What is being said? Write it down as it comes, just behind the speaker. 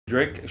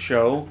Drake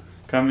Show,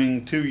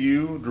 coming to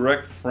you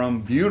direct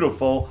from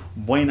beautiful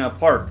Buena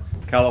Park,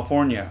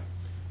 California.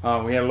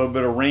 We had a little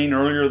bit of rain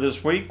earlier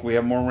this week. We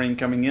have more rain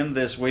coming in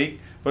this week,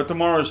 but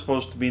tomorrow is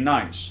supposed to be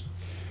nice.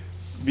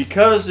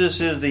 Because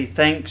this is the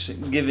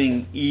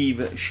Thanksgiving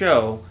Eve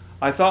show,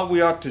 I thought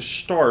we ought to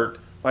start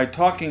by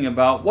talking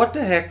about what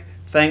the heck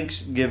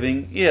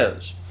Thanksgiving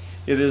is.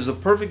 It is a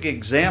perfect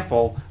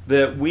example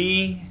that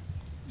we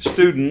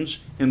students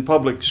in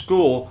public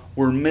school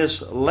were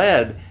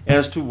misled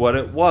as to what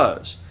it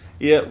was.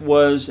 It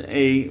was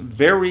a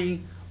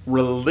very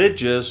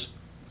religious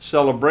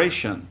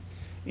celebration,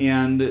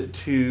 and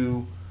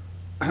to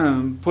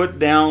put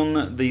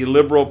down the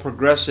liberal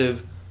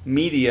progressive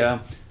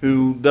media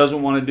who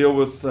doesn't want to deal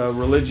with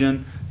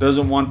religion,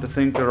 doesn't want to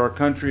think that our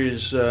country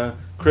is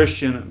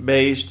Christian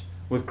based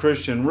with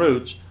Christian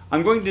roots,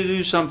 I'm going to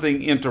do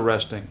something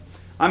interesting.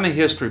 I'm a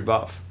history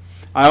buff.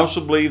 I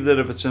also believe that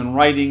if it's in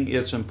writing,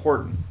 it's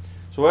important.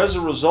 So as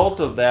a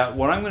result of that,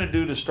 what I'm going to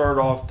do to start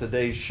off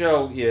today's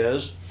show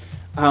is,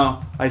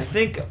 I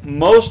think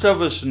most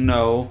of us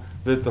know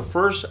that the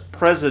first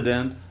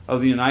president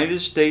of the United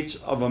States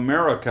of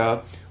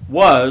America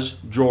was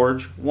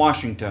George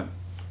Washington.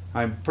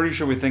 I'm pretty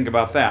sure we think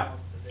about that.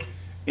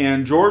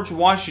 And George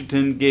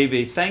Washington gave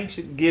a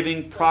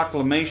Thanksgiving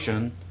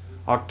proclamation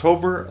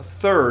October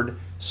 3rd,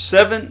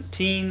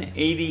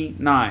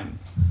 1789.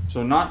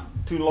 So not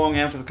too long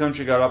after the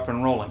country got up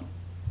and rolling.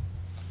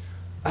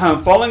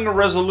 Following a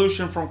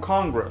resolution from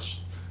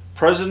Congress,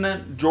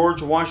 President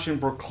George Washington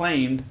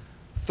proclaimed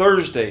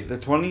Thursday, the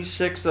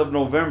 26th of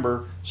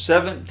November,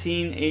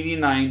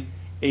 1789,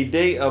 a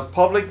day of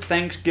public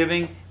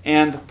thanksgiving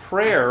and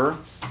prayer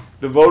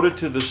devoted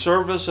to the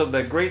service of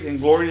that great and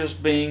glorious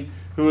being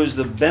who is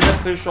the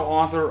beneficial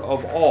author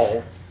of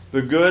all,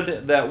 the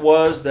good that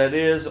was, that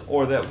is,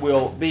 or that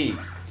will be.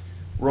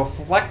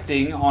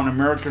 Reflecting on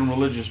American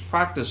religious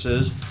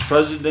practices,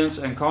 presidents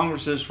and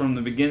congresses from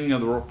the beginning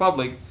of the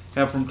Republic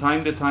have from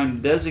time to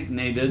time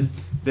designated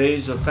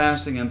days of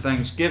fasting and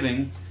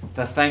thanksgiving.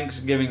 The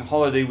Thanksgiving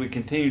holiday we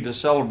continue to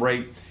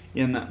celebrate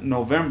in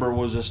November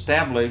was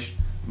established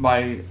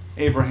by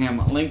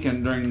Abraham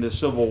Lincoln during the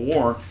Civil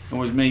War and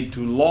was made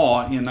to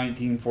law in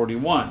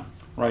 1941,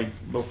 right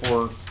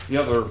before the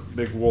other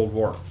big World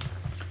War.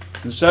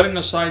 In setting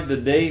aside the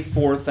day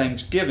for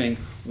Thanksgiving,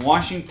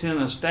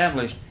 Washington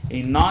established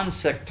a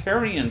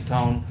non-sectarian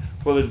tone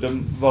for the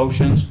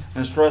devotions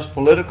and stressed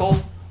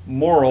political,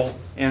 moral,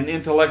 and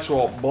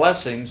intellectual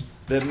blessings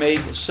that made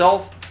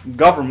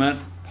self-government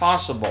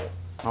possible.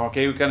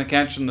 Okay, we kind of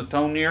catching the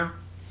tone here?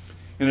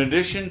 In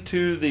addition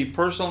to the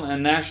personal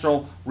and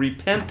national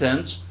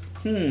repentance,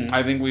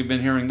 I think we've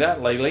been hearing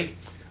that lately,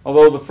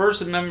 although the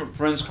First Amendment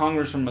prevents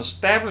Congress from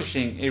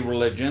establishing a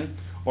religion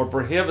or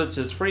prohibits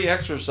its free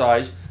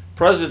exercise,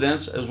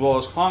 presidents as well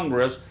as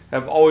Congress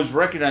have always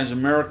recognized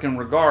American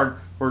regard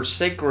for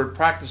sacred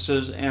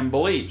practices and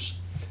beliefs.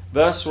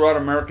 Thus, throughout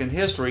American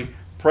history,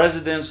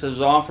 presidents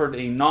have offered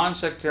a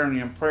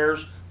non-sectarian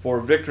prayers for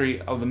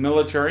victory of the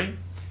military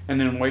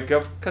and in wake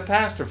of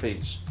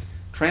catastrophes,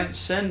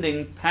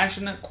 transcending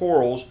passionate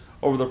quarrels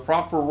over the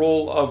proper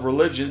role of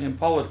religion in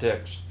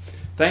politics.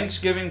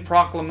 Thanksgiving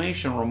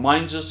proclamation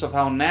reminds us of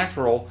how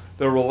natural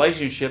the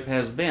relationship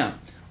has been.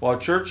 While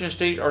church and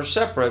state are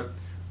separate,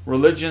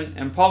 religion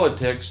and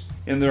politics,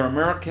 in their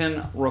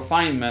American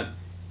refinement,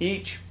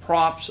 each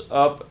props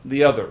up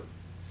the other.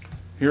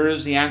 Here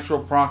is the actual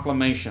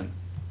proclamation.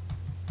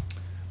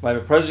 By the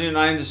President of the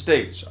United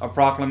States, a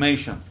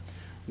proclamation.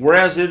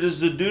 Whereas it is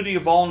the duty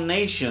of all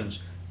nations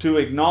to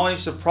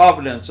acknowledge the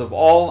providence of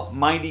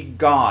Almighty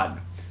God,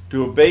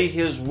 to obey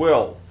His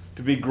will,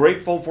 to be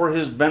grateful for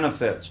His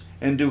benefits,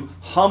 and to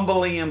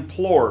humbly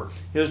implore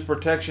His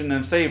protection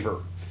and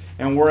favor.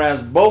 And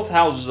whereas both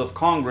houses of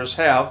Congress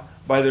have,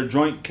 by their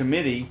joint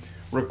committee,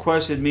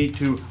 requested me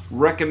to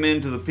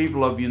recommend to the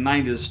people of the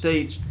United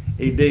States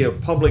a day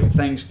of public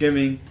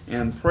thanksgiving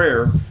and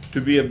prayer to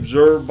be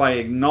observed by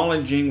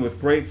acknowledging with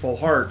grateful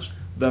hearts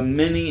the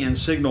many and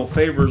signal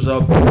favors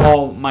of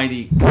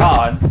Almighty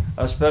God,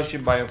 especially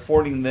by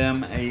affording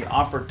them an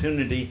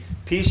opportunity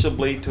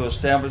peaceably to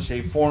establish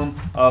a form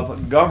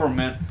of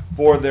government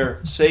for their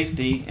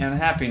safety and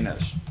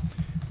happiness.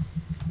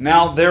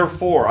 Now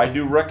therefore I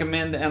do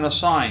recommend and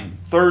assign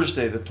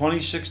Thursday, the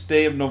 26th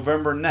day of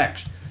November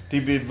next, to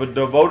be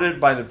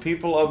devoted by the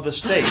people of the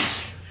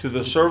states to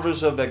the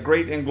service of that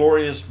great and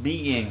glorious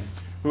being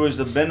who is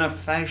the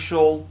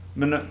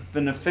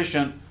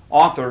beneficent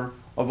author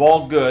of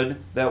all good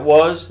that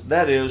was,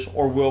 that is,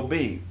 or will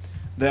be,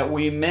 that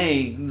we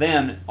may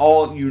then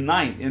all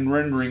unite in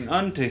rendering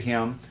unto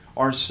Him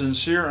our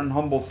sincere and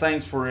humble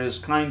thanks for His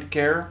kind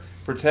care,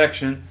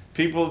 protection,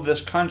 people of this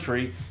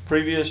country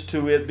previous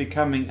to it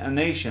becoming a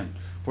nation,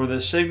 for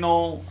the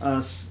signal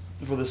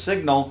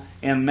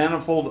and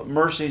manifold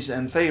mercies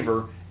and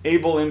favor,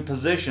 able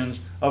impositions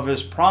of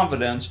His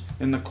providence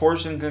in the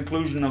course and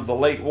conclusion of the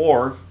late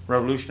war,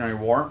 Revolutionary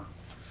War,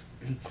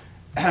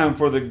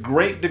 for the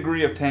great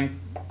degree of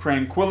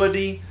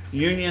tranquility,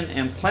 union,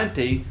 and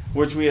plenty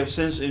which we have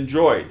since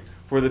enjoyed,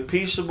 for the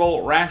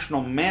peaceable,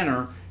 rational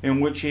manner in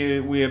which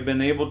we have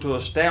been able to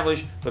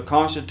establish the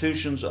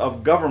constitutions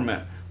of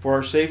government for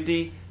our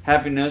safety,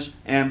 happiness,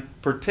 and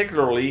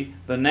particularly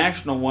the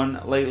national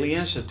one lately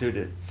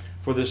instituted,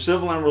 for the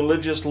civil and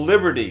religious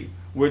liberty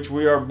which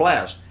we are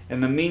blessed,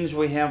 and the means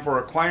we have for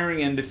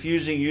acquiring and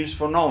diffusing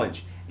useful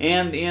knowledge,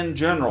 and in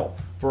general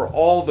for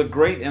all the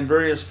great and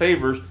various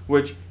favors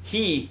which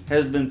He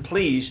has been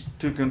pleased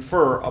to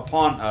confer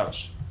upon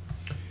us.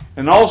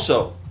 And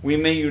also we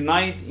may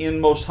unite in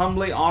most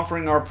humbly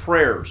offering our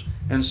prayers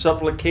and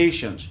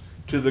supplications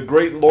to the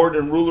great Lord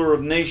and ruler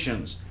of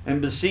nations,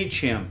 and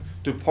beseech Him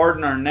to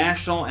pardon our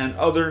national and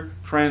other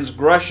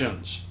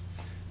transgressions,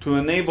 to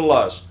enable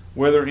us,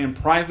 whether in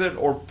private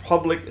or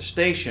public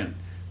station,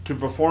 to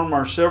perform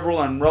our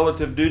several and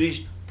relative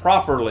duties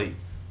properly,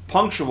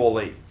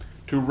 punctually,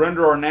 to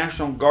render our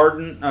national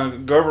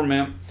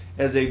government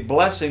as a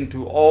blessing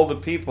to all the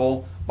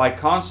people by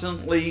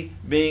constantly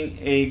being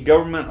a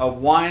government of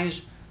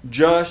wise,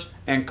 just,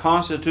 and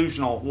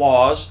constitutional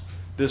laws,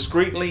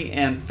 discreetly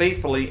and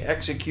faithfully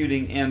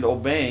executing and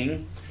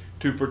obeying,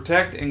 to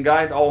protect and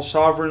guide all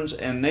sovereigns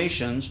and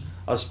nations,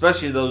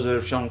 especially those that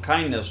have shown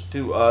kindness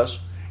to us,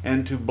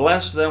 and to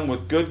bless them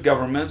with good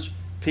governments,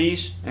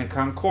 peace, and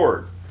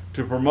concord,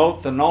 to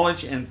promote the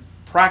knowledge and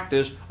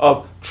practice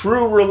of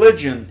true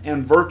religion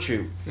and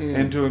virtue,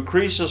 and to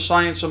increase the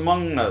science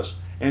among us,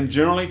 and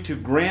generally to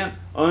grant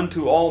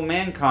unto all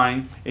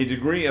mankind a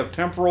degree of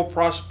temporal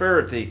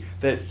prosperity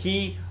that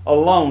He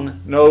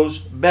alone knows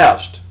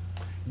best.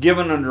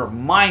 Given under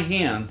my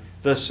hand,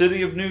 the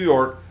city of New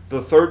York,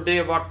 the 3rd day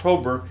of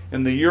October,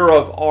 in the year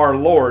of our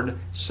Lord,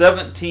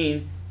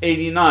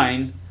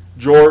 1789,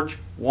 George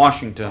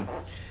Washington.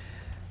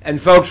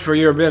 And folks, for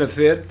your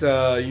benefit,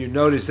 you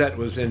notice that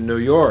was in New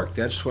York.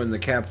 That's when the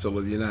capital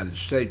of the United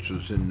States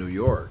was in New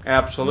York.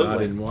 Absolutely.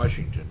 Not in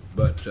Washington.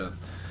 But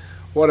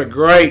what a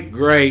great,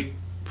 great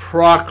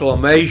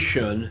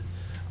proclamation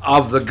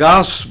of the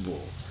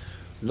gospel.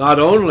 Not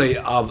only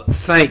of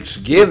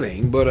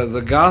thanksgiving, but of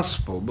the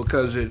gospel,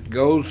 because it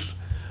goes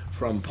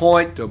from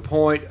point to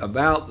point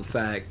about the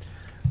fact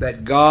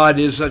that God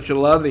is such a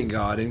loving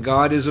God, and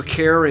God is a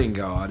caring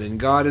God, and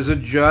God is a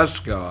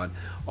just God.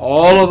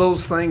 All of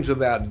those things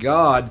about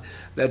God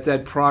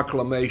that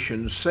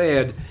proclamation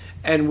said,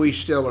 and we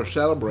still are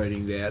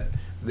celebrating that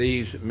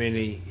these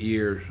many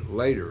years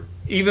later.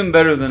 Even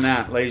better than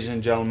that, ladies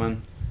and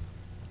gentlemen,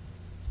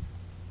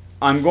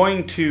 I'm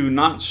going to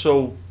not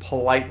so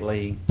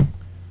politely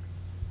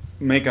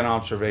make an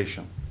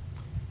observation.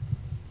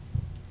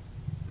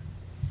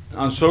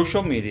 On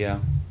social media,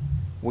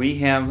 we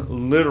have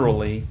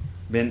literally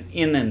been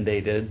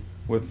inundated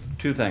with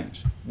two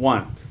things.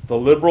 One, the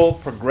liberal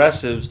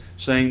progressives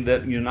saying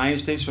that the United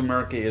States of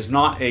America is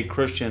not a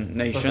Christian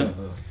nation.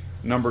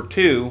 Number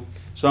two,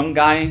 some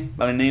guy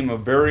by the name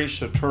of Barry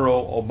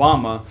Soetoro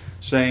Obama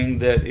saying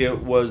that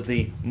it was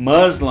the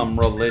Muslim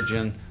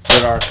religion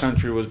that our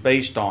country was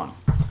based on.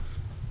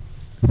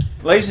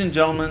 Ladies and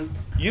gentlemen,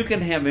 you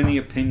can have any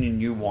opinion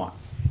you want.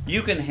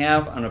 You can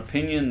have an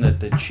opinion that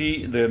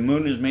the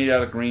moon is made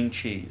out of green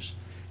cheese.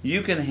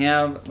 You can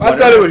have whatever. I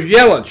thought it was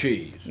yellow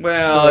cheese.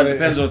 Well, it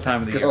depends on the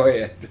time of the year. Go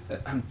ahead.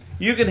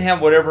 You can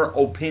have whatever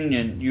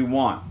opinion you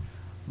want.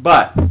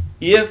 But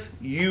if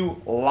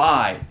you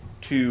lie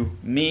to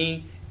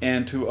me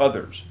and to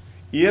others,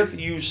 if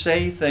you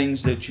say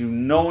things that you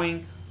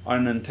knowing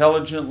and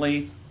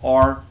intelligently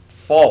are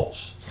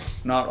false,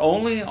 not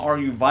only are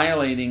you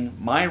violating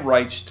my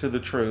rights to the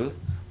truth,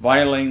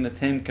 violating the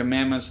 10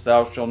 Commandments,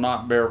 thou shalt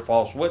not bear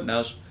false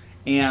witness,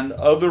 and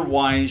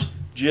otherwise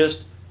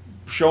just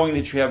showing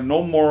that you have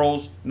no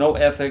morals, no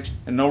ethics,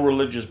 and no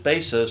religious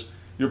basis,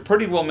 you're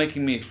pretty well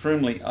making me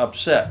extremely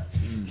upset.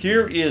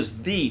 Here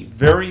is the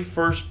very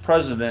first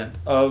president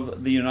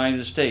of the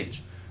United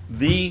States,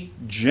 the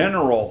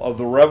general of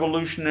the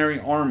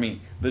Revolutionary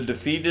Army that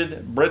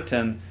defeated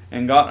Britain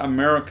and got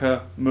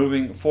America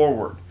moving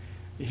forward.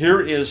 Here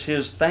is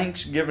his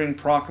Thanksgiving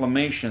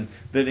proclamation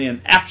that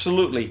in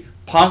absolutely,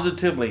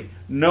 positively,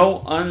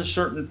 no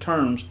uncertain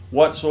terms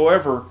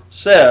whatsoever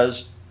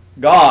says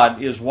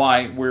God is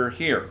why we're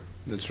here.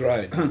 That's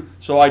right.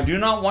 So I do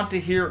not want to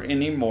hear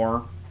any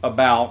more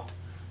about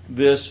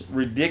this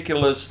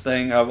ridiculous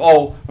thing of,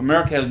 oh,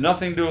 America has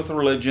nothing to do with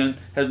religion,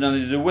 has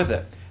nothing to do with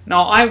it.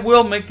 Now, I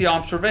will make the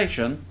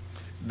observation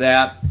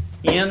that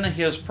in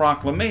his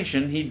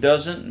proclamation, he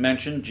doesn't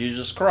mention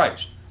Jesus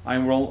Christ. I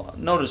will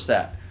notice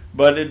that.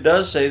 But it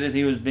does say that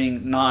he was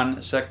being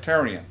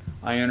non-sectarian.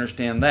 I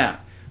understand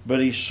that. But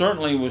he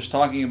certainly was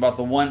talking about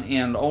the one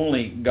and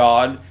only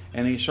God,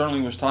 and he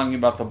certainly was talking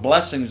about the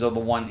blessings of the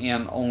one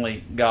and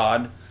only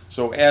God.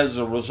 So as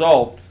a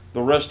result,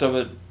 the rest of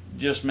it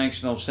just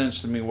makes no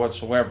sense to me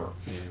whatsoever.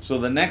 Yeah. So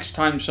the next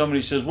time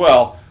somebody says,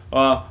 well,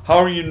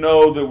 how do you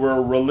know that we're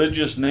a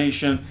religious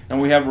nation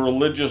and we have a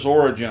religious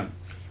origin?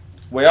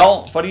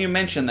 Well, funny you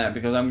mention that,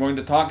 because I'm going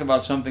to talk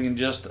about something in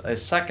just a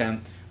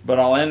second, but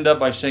I'll end up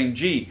by saying,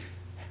 gee,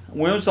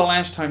 when was the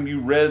last time you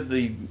read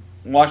the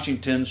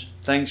Washington's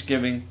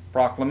Thanksgiving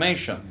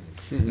Proclamation?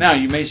 Now,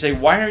 you may say,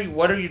 what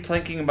are you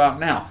thinking about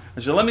now? I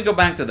said, let me go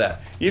back to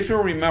that. If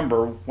you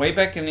remember, way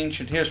back in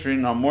ancient history,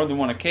 and on more than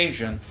one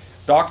occasion,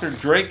 Dr.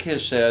 Drake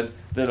has said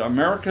that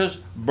America's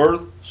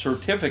birth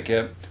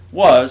certificate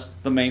was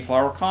the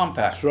Mayflower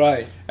Compact. That's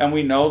right. And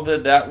we know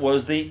that that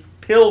was the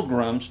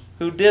Pilgrims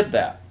who did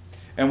that.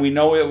 And we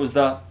know it was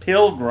the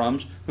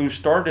Pilgrims who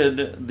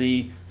started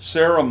the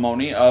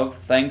ceremony of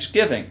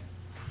Thanksgiving.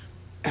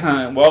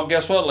 Well,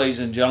 guess what, ladies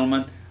and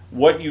gentlemen?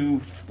 What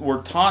you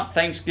were taught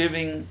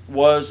Thanksgiving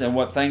was and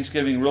what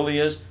Thanksgiving really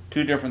is,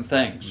 two different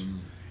things.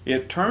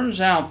 It turns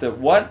out that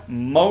what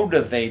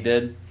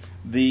motivated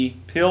the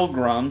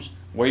Pilgrims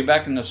way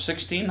back in the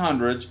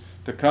 1600s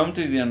to come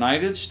to the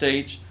United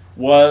States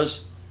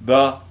was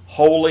the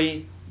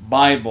Holy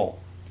Bible.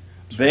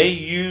 They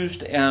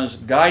used as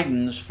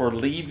guidance for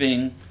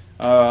leaving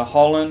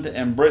Holland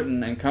and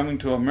Britain and coming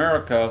to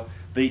America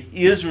the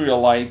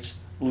Israelites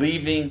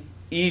leaving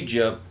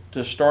Egypt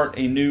to start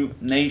a new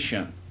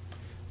nation.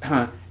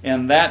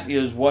 And that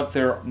is what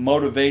their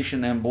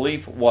motivation and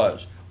belief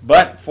was.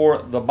 But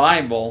for the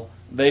Bible,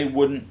 they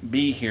wouldn't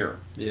be here.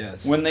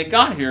 Yes. When they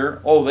got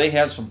here, they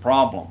had some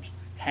problems.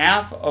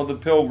 Half of the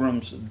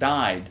Pilgrims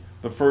died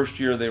the first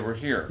year they were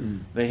here.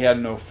 They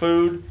had no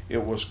food,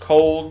 it was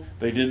cold,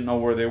 they didn't know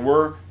where they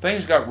were,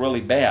 things got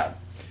really bad.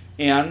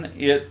 And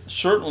it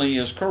certainly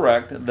is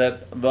correct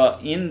that the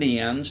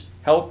Indians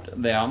helped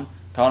them,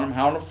 taught them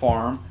how to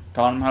farm,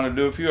 taught them how to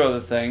do a few other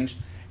things,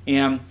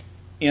 and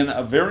in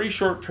a very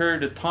short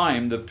period of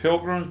time, the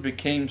Pilgrims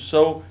became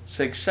so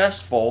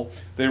successful,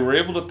 they were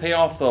able to pay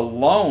off the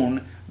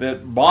loan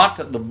that bought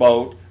the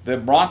boat,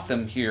 that brought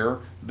them here,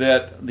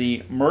 that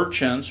the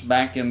merchants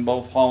back in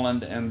both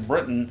Holland and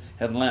Britain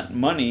had lent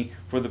money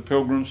for the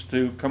Pilgrims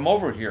to come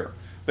over here.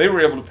 They were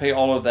able to pay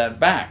all of that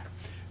back.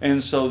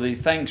 And so the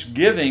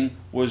Thanksgiving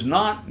was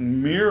not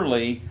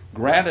merely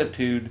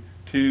gratitude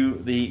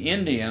to the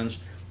Indians,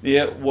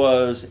 it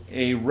was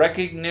a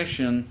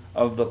recognition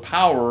of the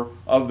power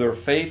of their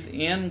faith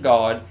in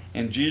God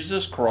and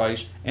Jesus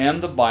Christ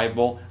and the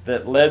Bible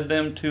that led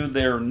them to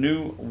their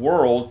new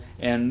world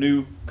and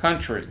new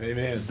country.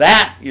 Amen.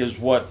 That is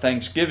what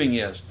Thanksgiving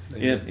is.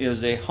 Amen. It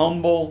is a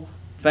humble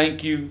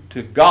thank you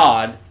to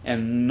God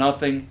and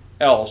nothing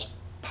else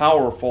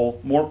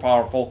more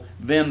powerful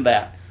than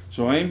that.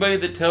 So anybody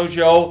that tells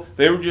you,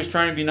 they were just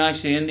trying to be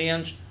nice to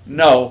Indians,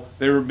 no,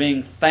 they were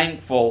being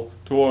thankful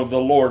to the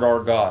Lord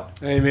our God.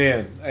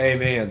 Amen.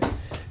 Amen.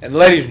 And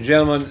ladies and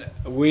gentlemen,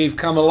 we've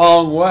come a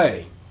long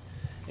way.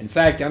 In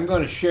fact, I'm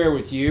going to share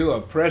with you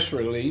a press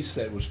release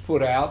that was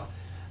put out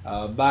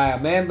by a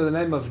man by the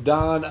name of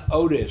Don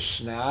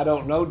Otis. Now, I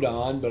don't know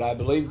Don, but I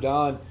believe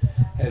Don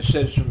has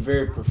said some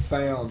very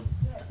profound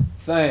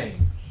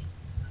things.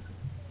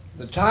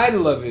 The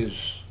title of his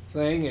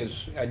thing is,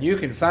 and you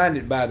can find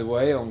it, by the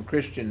way, on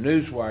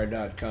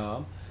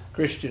ChristianNewsWire.com,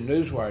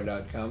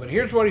 ChristianNewsWire.com, but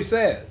here's what he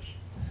says.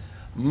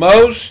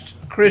 Most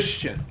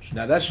Christians,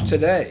 now that's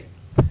today,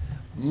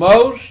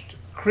 most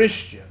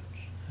Christians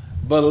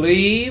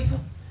believe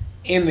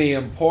in the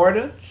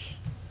importance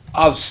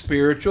of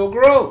spiritual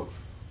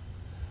growth,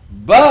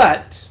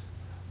 but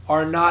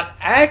are not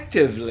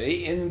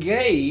actively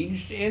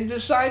engaged in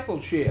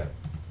discipleship.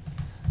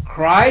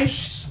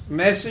 Christ's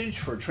message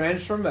for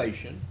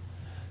transformation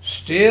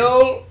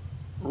still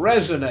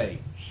resonates,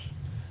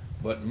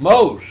 but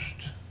most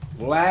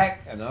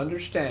lack an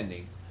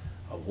understanding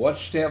of what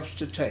steps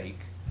to take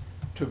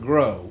to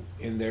grow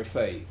in their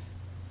faith.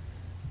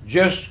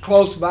 Just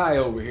close by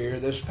over here,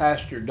 this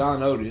pastor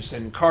Don Otis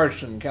in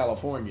Carson,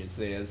 California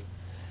says,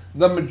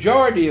 the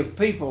majority of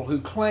people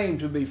who claim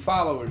to be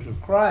followers of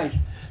Christ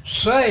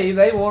say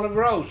they want to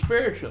grow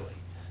spiritually.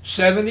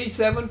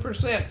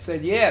 77%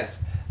 said, yes,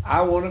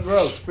 I want to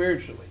grow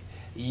spiritually.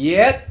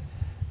 Yet,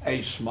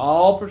 a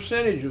small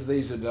percentage of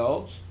these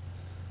adults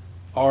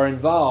are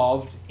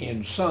involved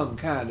in some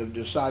kind of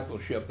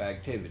discipleship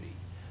activity.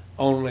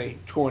 Only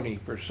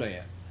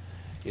 20%.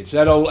 It's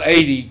that old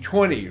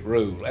 80-20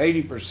 rule.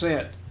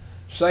 80%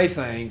 say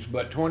things,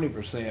 but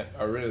 20%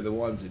 are really the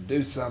ones that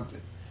do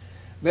something.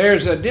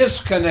 There's a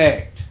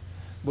disconnect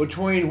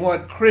between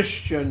what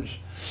Christians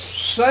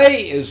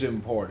say is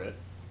important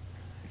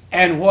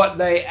and what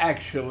they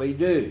actually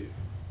do.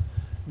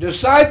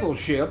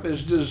 Discipleship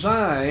is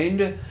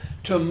designed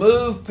to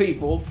move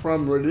people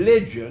from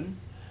religion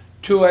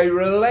to a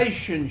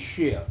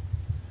relationship.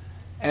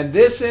 And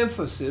this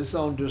emphasis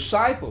on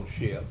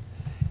discipleship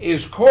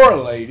is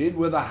correlated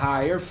with a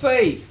higher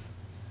faith.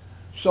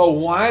 So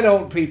why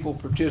don't people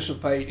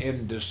participate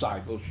in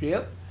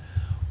discipleship?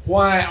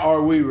 Why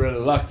are we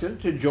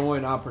reluctant to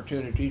join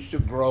opportunities to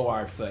grow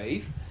our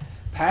faith?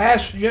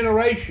 Past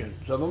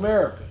generations of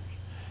Americans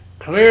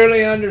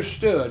clearly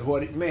understood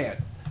what it meant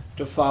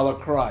to follow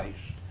Christ,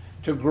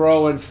 to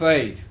grow in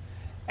faith,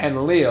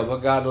 and live a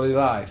godly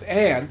life.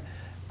 And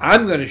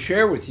I'm going to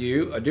share with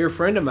you a dear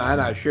friend of mine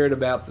I shared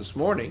about this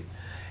morning,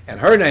 and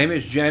her name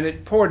is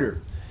Janet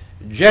Porter.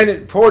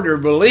 Janet Porter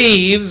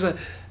believes,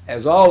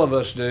 as all of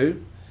us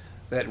do,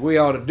 that we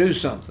ought to do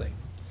something.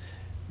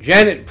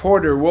 Janet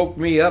Porter woke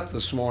me up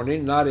this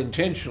morning, not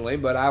intentionally,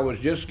 but I was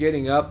just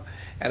getting up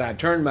and I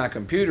turned my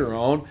computer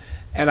on,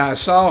 and I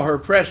saw her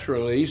press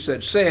release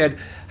that said,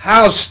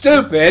 "How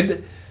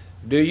stupid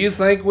do you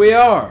think we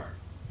are?"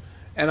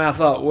 And I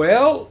thought,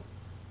 well,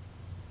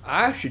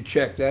 I should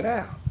check that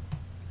out.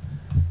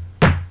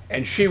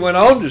 And she went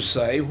on to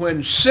say,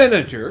 when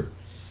Senator,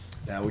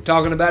 now we're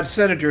talking about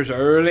senators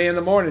early in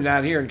the morning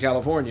out here in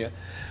California,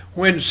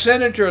 when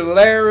Senator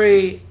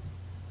Larry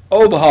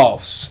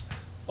Obhoff's,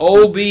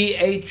 O-B-H-O-F-S,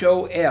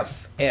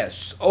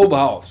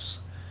 Obhoff's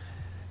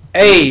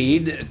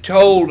aide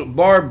told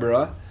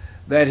Barbara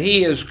that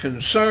he is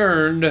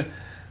concerned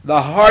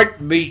the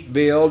heartbeat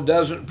bill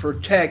doesn't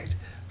protect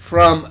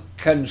from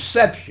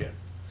conception.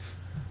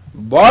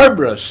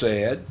 Barbara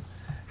said,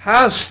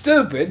 "How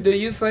stupid do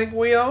you think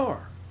we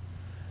are?"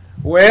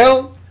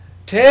 Well,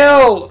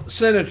 tell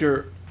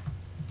Senator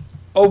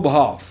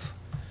Obhoff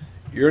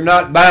you're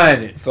not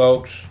buying it,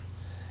 folks.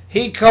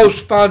 He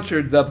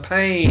co-sponsored the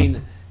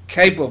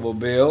pain-capable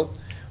bill,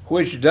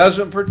 which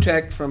doesn't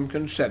protect from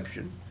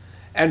conception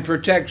and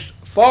protects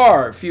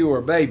far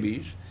fewer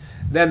babies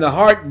than the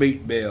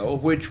heartbeat bill,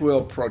 which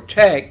will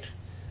protect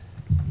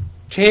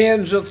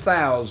tens of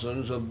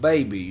thousands of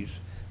babies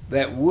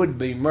that would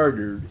be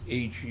murdered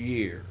each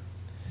year.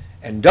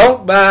 And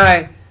don't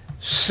buy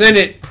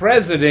Senate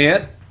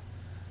President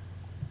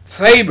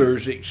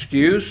Faber's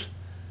excuse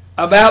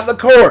about the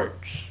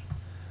courts.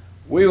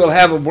 We will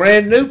have a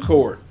brand new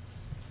court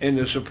in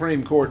the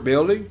Supreme Court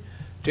building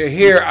to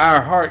hear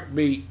our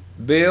heartbeat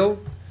bill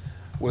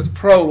with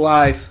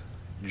pro-life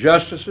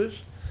justices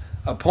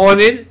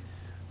appointed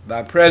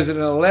by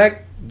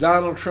President-elect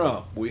Donald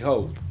Trump, we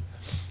hope.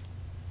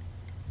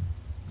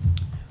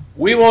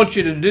 We want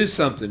you to do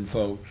something,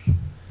 folks.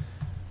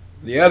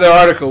 The other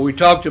article we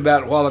talked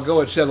about a while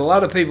ago, it said a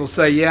lot of people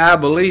say, yeah, I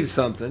believe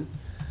something,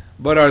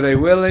 but are they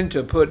willing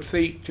to put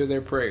feet to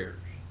their prayers?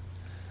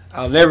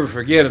 I'll never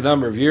forget a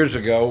number of years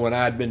ago when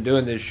I'd been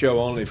doing this show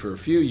only for a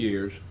few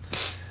years.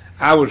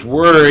 I was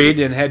worried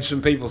and had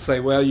some people say,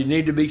 well, you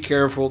need to be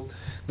careful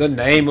the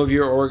name of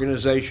your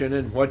organization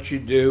and what you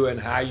do and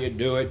how you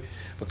do it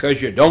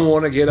because you don't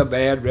want to get a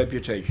bad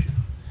reputation.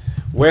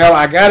 Well,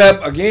 I got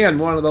up again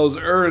one of those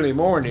early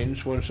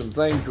mornings when some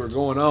things were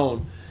going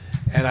on,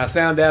 and I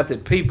found out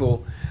that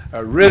people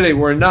really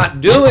were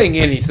not doing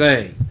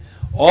anything.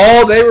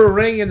 All they were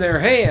wringing their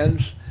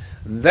hands,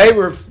 they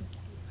were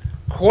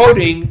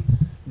quoting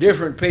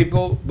different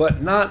people,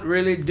 but not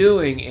really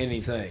doing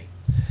anything.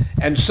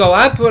 And so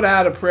I put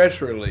out a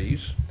press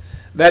release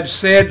that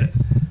said,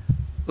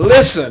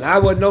 listen, I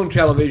wasn't on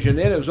television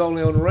then, it was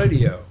only on the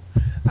radio.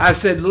 I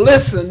said,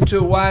 listen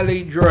to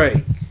Wiley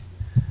Drake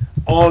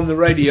on the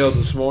radio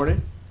this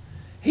morning.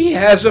 He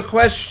has a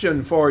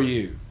question for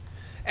you.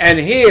 And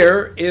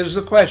here is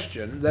the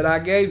question that I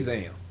gave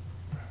them.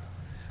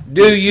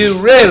 Do you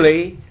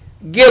really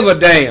give a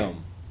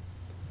damn?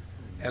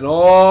 And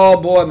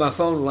oh boy, my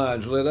phone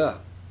lines lit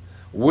up.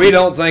 We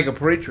don't think a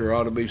preacher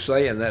ought to be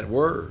saying that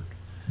word.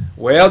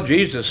 Well,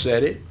 Jesus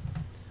said it.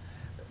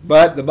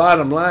 But the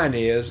bottom line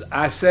is,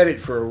 I said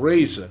it for a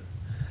reason.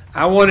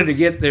 I wanted to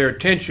get their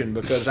attention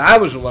because I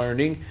was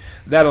learning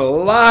that a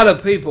lot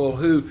of people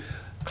who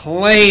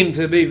claim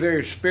to be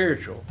very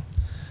spiritual,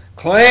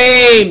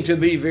 claim to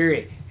be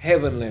very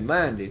heavenly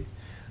minded,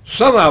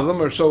 some of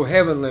them are so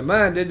heavenly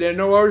minded they're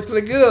no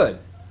earthly good.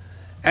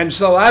 And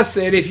so I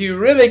said, if you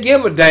really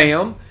give a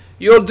damn,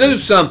 you'll do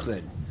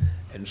something.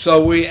 And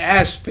so we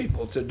asked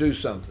people to do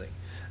something.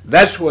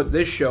 That's what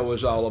this show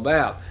is all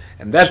about.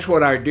 And that's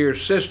what our dear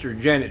sister,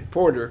 Janet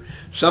Porter,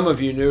 some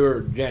of you knew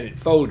her, Janet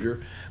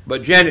Folger,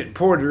 but Janet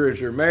Porter is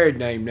her married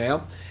name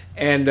now.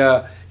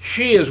 And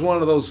she is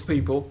one of those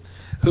people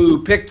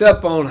who picked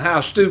up on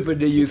how stupid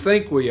do you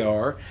think we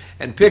are,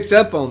 and picked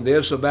up on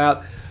this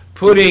about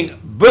putting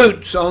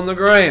boots on the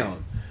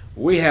ground.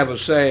 We have a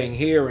saying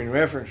here in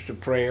reference to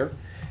prayer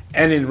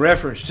and in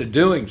reference to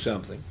doing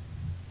something.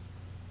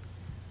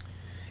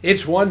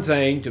 It's one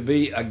thing to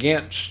be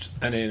against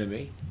an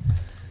enemy.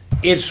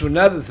 It's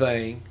another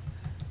thing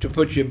to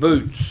put your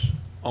boots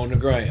on the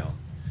ground.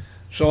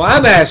 So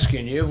I'm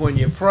asking you, when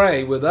you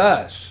pray with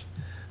us,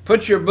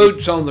 put your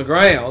boots on the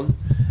ground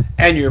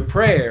and your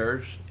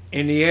prayers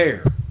in the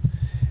air.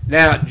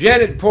 Now,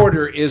 Janet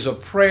Porter is a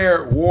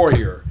prayer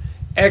warrior,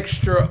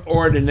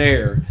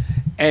 extraordinaire,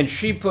 and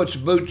she puts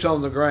boots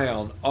on the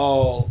ground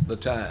all the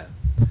time.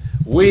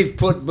 We've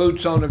put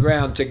boots on the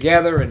ground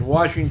together in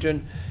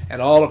Washington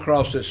and all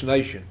across this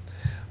nation.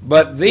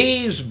 But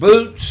these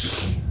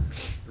boots,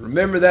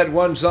 remember that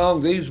one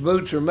song, these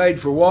boots are made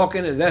for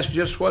walking, and that's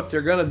just what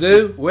they're going to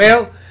do?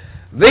 Well,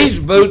 these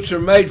boots are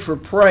made for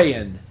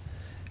praying,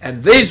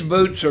 and these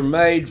boots are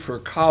made for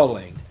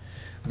calling.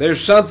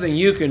 There's something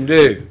you can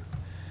do.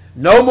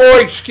 No more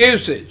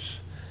excuses.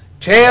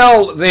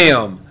 Tell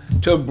them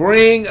to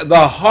bring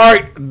the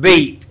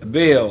heartbeat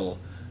bill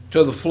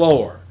to the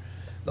floor.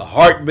 The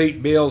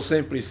heartbeat bill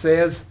simply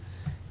says,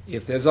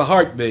 if there's a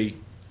heartbeat,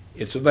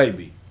 it's a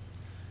baby.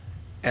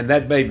 And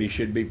that baby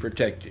should be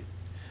protected.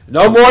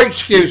 No more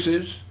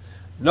excuses.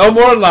 No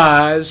more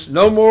lies.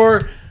 No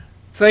more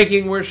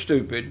thinking we're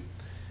stupid.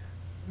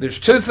 There's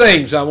two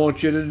things I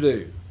want you to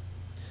do.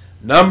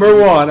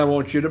 Number one, I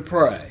want you to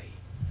pray.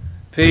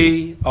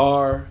 P-R-A-Y.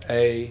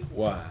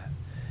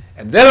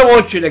 And then I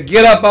want you to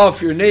get up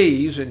off your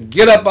knees and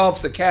get up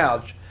off the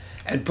couch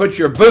and put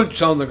your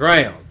boots on the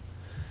ground.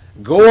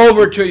 Go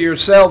over to your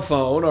cell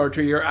phone or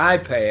to your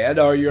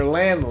iPad or your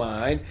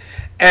landline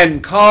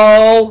and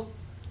call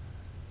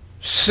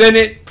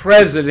Senate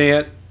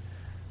President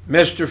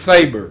Mr.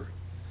 Faber.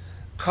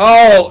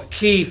 Call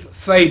Keith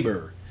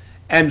Faber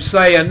and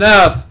say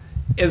enough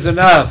is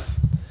enough.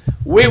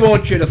 We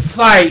want you to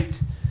fight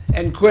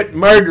and quit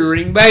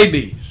murdering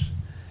babies.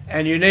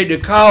 And you need to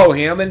call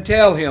him and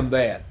tell him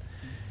that.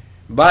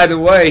 By the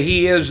way,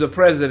 he is the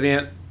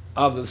President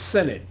of the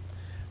Senate,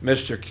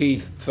 Mr.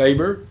 Keith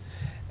Faber.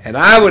 And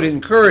I would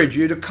encourage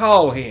you to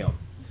call him.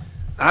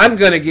 I'm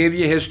going to give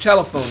you his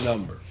telephone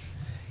number.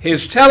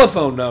 His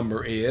telephone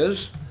number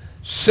is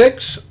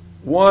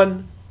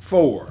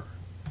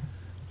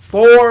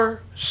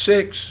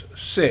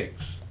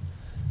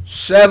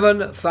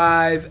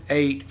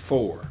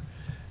 614-466-7584.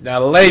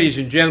 Now, ladies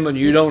and gentlemen,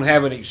 you don't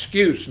have an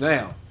excuse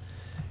now.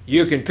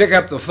 You can pick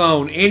up the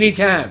phone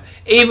anytime,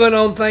 even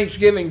on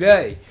Thanksgiving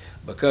Day,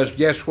 because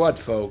guess what,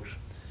 folks?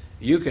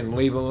 You can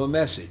leave them a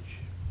message.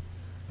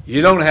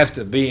 You don't have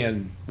to be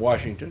in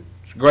Washington.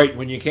 It's great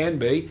when you can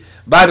be.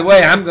 By the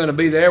way, I'm going to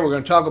be there. We're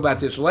going to talk about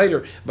this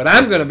later, but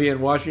I'm going to be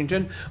in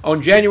Washington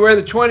on January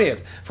the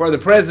 20th for the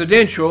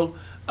presidential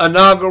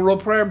inaugural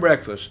prayer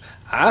breakfast.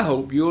 I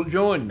hope you'll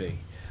join me.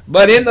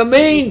 But in the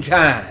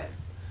meantime,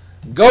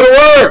 go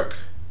to work.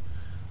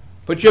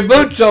 Put your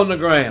boots on the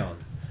ground.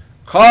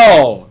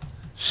 Call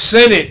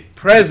Senate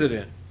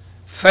President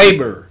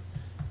Faber,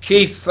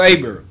 Keith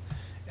Faber,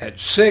 at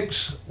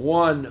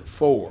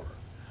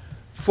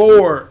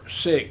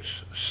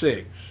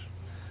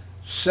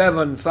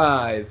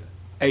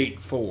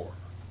 614-466-7584.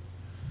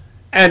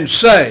 And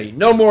say,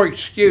 no more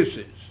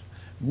excuses.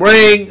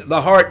 Bring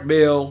the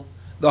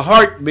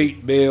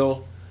heartbeat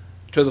bill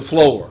to the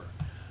floor.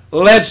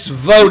 Let's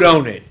vote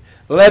on it.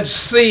 Let's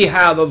see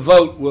how the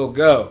vote will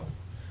go.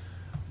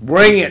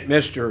 Bring it,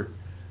 Mr.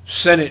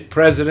 Senate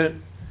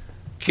President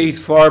Keith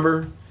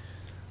Faber.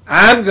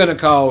 I'm going to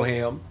call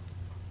him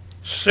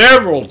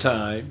several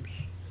times,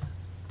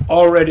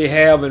 already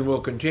have and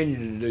will continue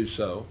to do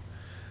so.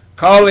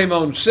 Call him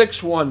on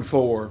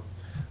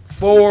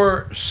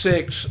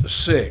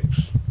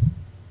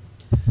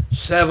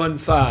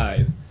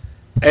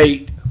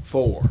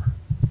 614-466-7584.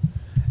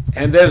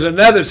 And there's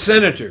another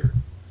senator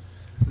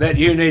that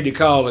you need to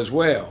call as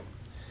well.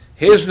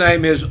 His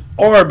name is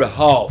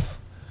Obhof.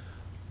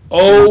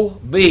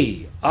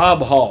 O-B,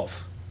 Obhof,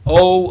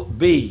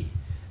 O-B-H-O-F.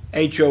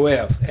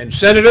 And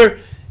Senator,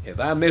 if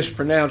I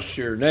mispronounced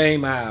your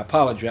name, I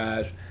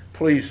apologize.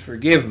 Please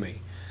forgive me.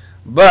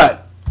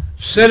 But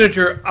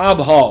Senator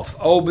Obhof,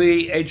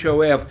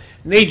 O-B-H-O-F,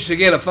 needs to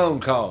get a phone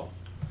call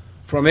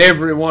from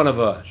every one of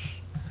us.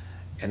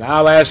 And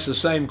I'll ask the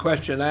same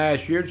question I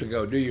asked years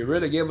ago. Do you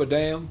really give a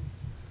damn?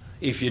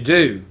 If you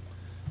do,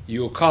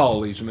 you'll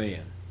call these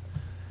men.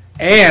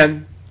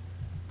 And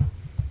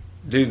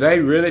do they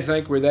really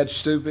think we're that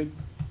stupid?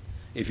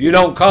 If you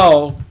don't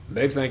call,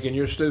 they're thinking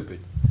you're stupid.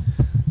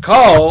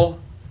 Call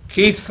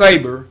Keith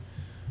Faber,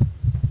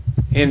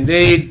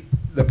 indeed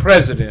the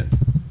President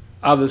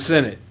of the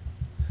Senate,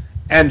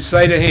 and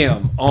say to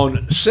him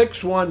on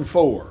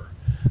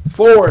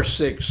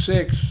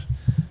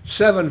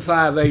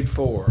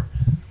 614-466-7584,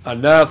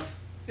 enough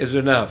is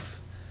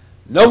enough.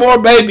 No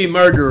more baby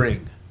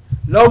murdering.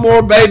 No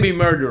more baby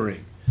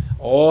murdering.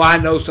 Oh, I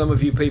know some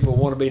of you people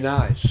want to be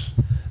nice.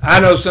 I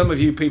know some of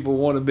you people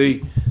want to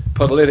be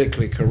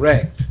politically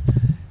correct.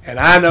 And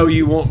I know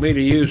you want me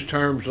to use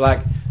terms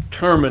like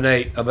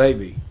terminate a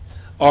baby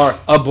or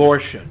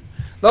abortion.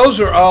 Those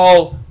are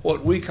all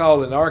what we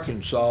call in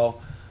Arkansas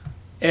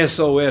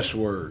SOS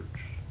words,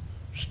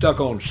 stuck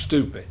on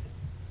stupid.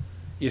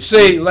 You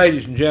see,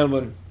 ladies and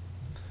gentlemen,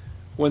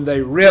 when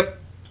they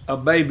rip a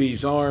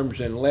baby's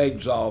arms and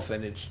legs off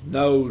and its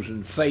nose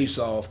and face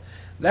off,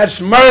 that's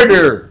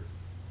murder.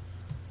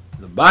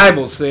 The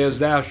Bible says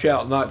thou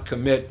shalt not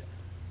commit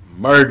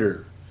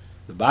murder.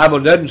 The Bible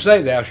doesn't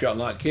say thou shalt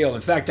not kill.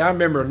 In fact, I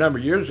remember a number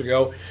of years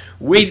ago,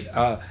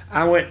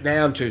 I went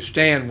down to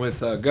stand with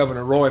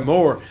Governor Roy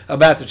Moore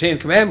about the Ten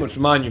Commandments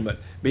monument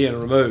being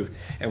removed.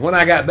 And when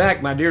I got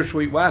back, my dear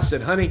sweet wife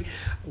said, honey,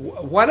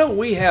 why don't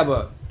we have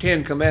a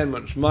Ten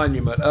Commandments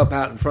monument up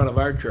out in front of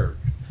our church?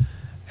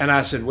 And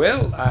I said,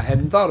 well, I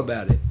hadn't thought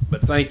about it,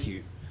 but thank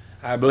you.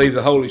 I believe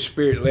the Holy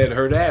Spirit led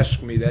her to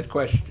ask me that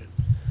question,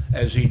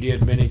 as he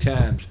did many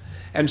times.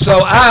 And so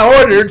I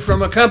ordered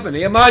from a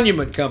company, a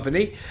monument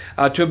company,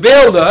 to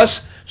build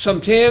us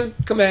some Ten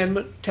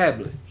Commandment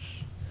tablets.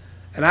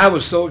 And I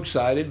was so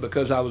excited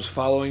because I was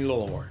following the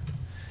Lord.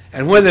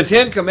 And when the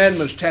Ten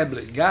Commandments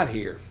tablet got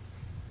here,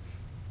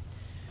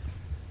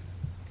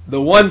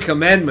 the one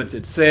commandment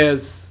that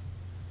says,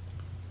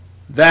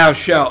 thou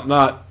shalt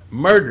not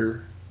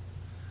murder,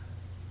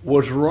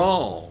 was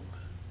wrong.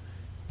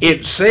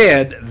 It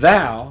said,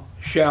 thou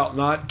shalt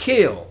not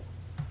kill.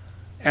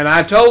 And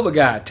I told the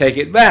guy, take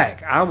it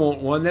back. I want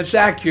one that's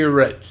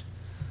accurate.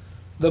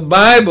 The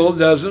Bible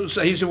doesn't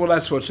say. He said, well,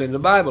 that's what's in the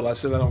Bible. I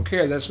said, I don't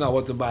care. That's not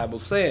what the Bible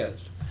says.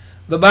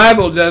 The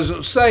Bible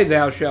doesn't say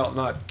thou shalt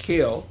not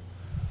kill.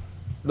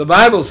 The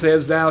Bible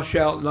says thou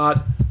shalt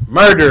not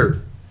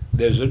murder.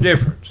 There's a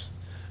difference.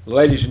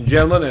 Ladies and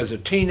gentlemen, as a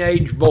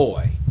teenage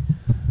boy,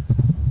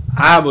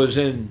 I was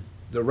in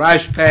the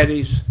rice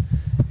paddies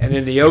and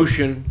in the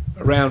ocean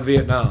around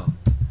Vietnam.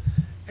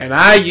 And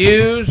I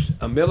used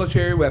a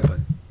military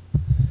weapon.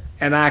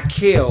 And I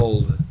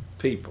killed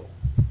people.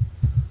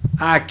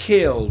 I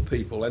killed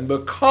people. And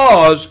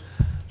because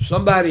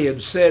somebody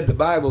had said the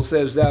Bible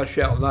says thou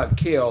shalt not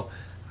kill,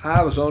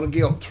 I was on a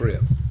guilt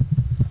trip.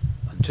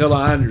 Until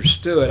I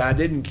understood I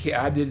didn't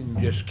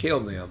just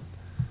kill them.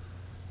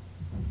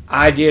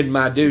 I did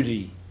my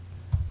duty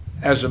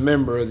as a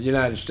member of the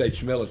United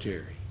States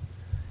military.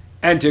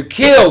 And to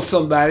kill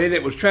somebody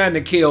that was trying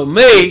to kill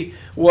me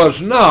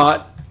was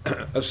not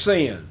a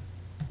sin.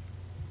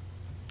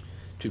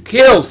 To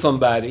kill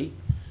somebody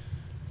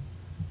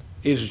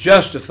is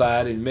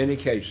justified in many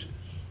cases.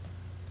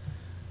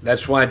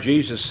 That's why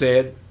Jesus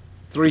said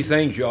 3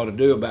 things you ought to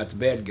do about the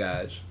bad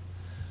guys.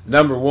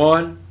 Number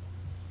 1,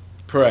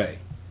 pray.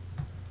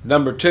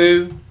 Number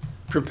 2,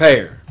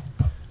 prepare.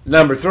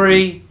 Number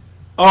 3,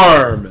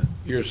 arm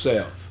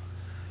yourself.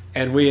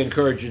 And we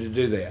encourage you to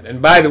do that.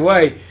 And by the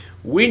way,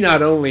 we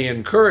not only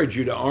encourage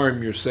you to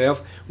arm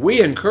yourself,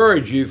 we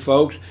encourage you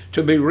folks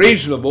to be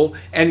reasonable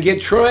and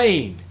get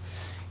trained.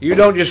 You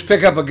don't just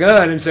pick up a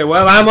gun and say,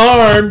 well, I'm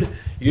armed.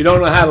 You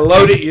don't know how to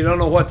load it. You don't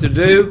know what to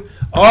do.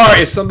 Or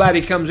if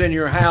somebody comes in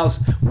your house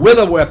with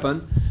a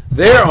weapon,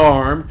 they're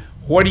armed,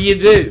 what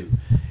do?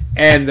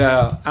 And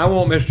I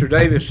want Mr.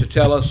 Davis to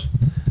tell us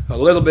a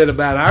little bit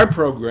about our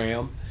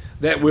program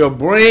that will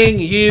bring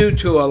you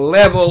to a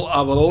level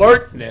of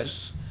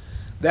alertness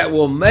that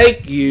will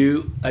make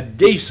you a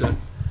decent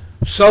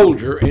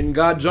soldier in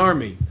God's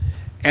army.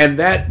 And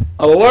that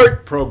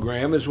alert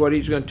program is what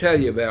he's going to tell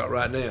you about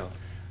right now.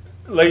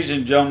 Ladies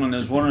and gentlemen,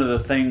 is one of the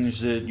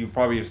things that you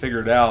probably have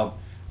figured out.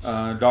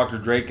 Dr.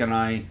 Drake and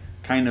I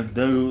kind of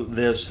do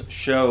this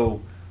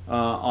show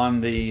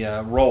on the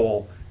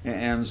roll,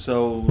 and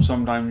so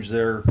sometimes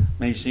there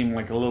may seem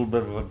like a little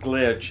bit of a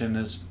glitch, and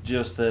it's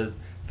just that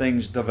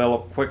things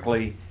develop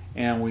quickly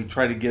and we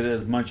try to get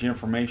as much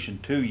information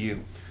to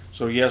you.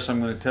 So yes, I'm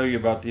going to tell you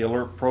about the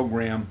alert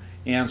program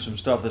and some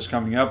stuff that's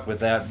coming up with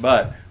that,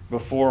 but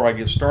before I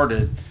get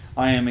started,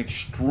 I am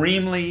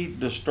extremely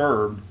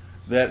disturbed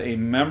that a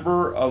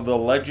member of the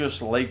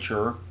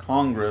legislature,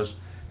 Congress,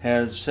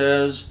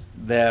 says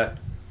that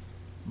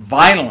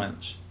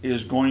violence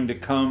is going to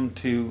come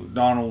to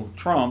Donald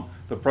Trump,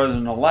 the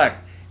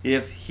president-elect,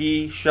 if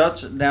he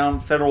shuts down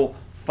federal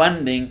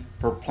funding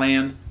for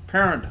Planned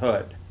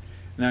Parenthood.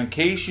 Now, in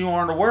case you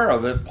aren't aware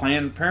of it,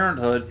 Planned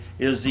Parenthood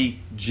is the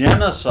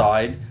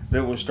genocide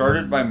that was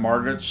started by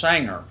Margaret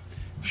Sanger.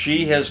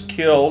 She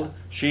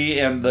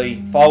and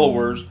the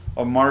followers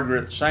of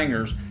Margaret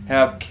Sanger's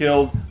have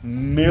killed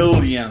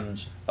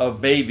millions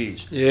of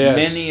babies. Yes.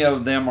 Many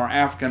of them are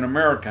African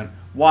American.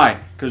 Why?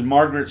 Because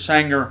Margaret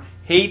Sanger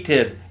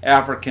hated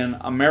African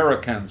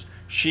Americans.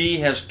 She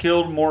has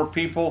killed more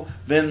people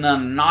than the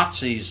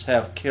Nazis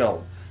have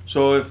killed.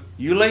 So if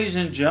you, ladies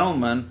and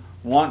gentlemen,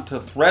 want to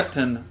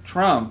threaten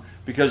Trump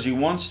because he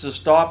wants to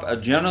stop a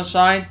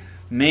genocide,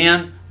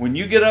 man, when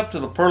you get up to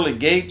the pearly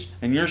gates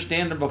and you're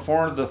standing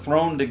before the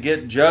throne to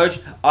get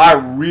judged, I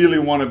really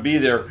want to be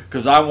there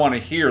because I want to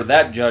hear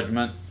that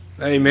judgment.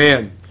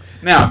 Amen.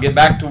 Now, get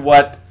back to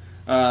what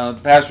the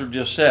pastor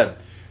just said.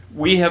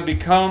 We have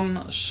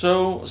become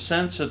so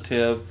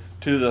sensitive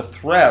to the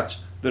threats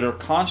that are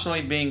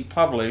constantly being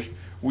published.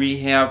 We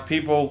have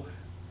people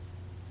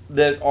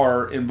that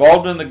are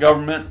involved in the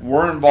government,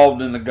 were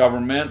involved in the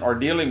government, are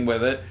dealing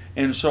with it,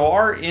 and so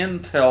our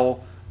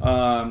intel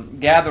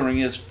gathering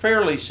is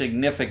fairly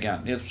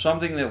significant. It's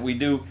something that we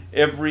do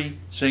every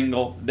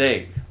single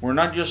day. We're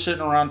not just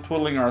sitting around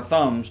twiddling our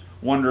thumbs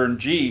wondering,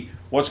 gee,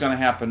 what's going to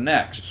happen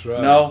next? That's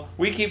right. No,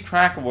 we keep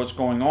track of what's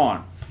going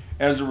on.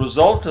 As a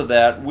result of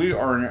that, we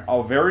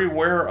are very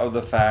aware of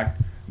the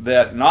fact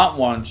that not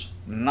once,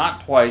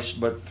 not twice,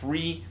 but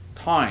 3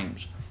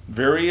 times,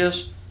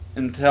 various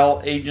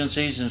intel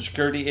agencies and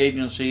security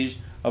agencies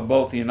of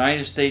both the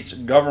United States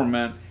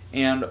government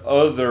and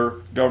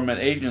other government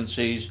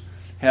agencies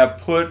have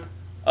put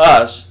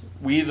us,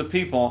 we the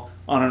people,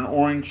 on an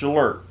orange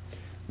alert.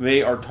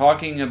 They are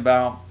talking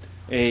about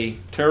a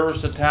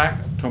terrorist attack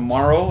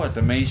tomorrow at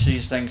the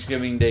Macy's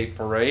Thanksgiving Day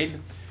Parade.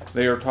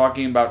 They are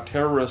talking about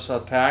terrorist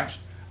attacks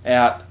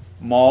at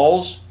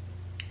malls,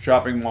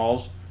 shopping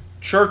malls,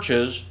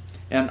 churches,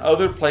 and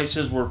other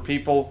places where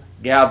people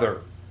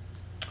gather.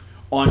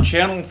 On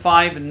Channel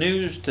 5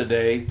 News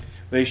today,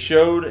 they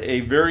showed a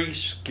very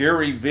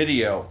scary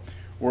video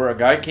where a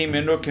guy came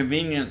into a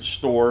convenience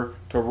store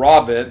to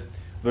rob it.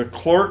 The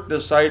clerk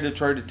decided to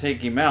try to take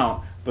him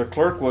out. The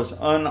clerk was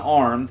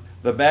unarmed.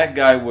 The bad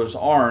guy was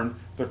armed.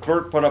 The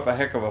clerk put up a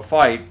heck of a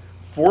fight.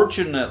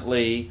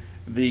 Fortunately,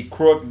 the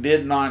crook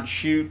did not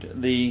shoot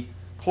the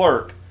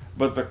clerk.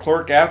 but the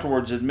clerk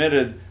afterwards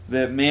admitted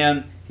that,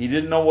 man, he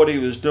didn't know what he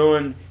was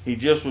doing. He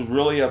just was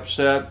really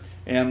upset,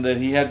 and that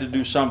he had to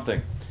do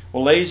something.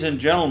 Well, ladies and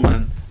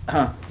gentlemen,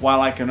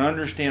 while I can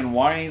understand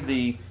why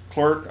the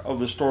clerk of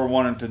the store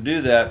wanted to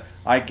do that,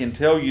 I can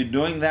tell you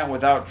doing that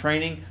without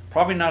training,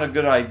 probably not a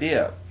good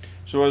idea.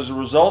 So as a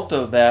result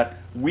of that,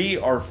 we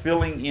are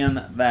filling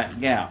in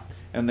that gap.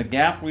 And the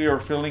gap we are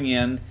filling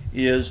in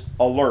is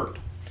alert.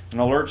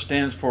 And alert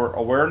stands for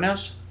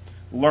awareness,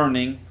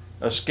 learning,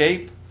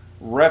 escape,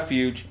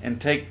 refuge, and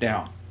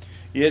takedown.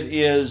 It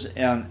is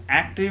an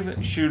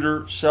active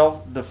shooter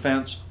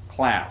self-defense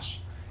class.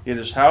 It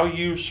is how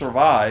you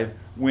survive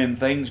when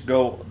things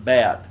go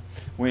bad.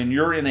 When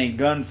you're in a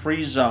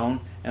gun-free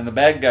zone and the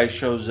bad guy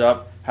shows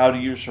up, how do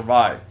you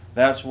survive?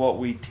 That's what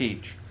we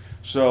teach.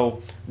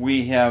 So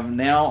we have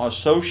now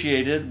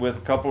associated with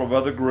a couple of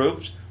other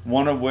groups,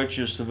 one of which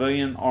is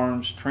Civilian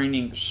Arms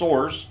Training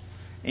Source,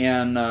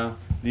 and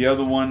the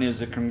other one is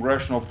the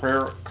Congressional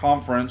Prayer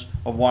Conference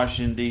of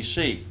Washington,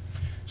 D.C.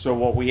 So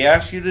what we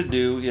ask you to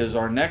do is,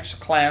 our next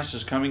class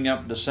is coming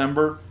up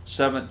December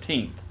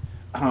 17th.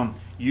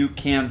 You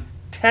can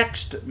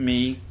text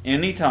me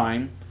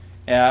anytime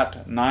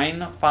at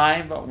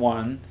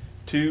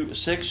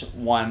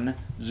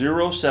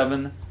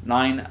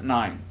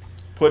 951-261-0799.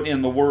 Put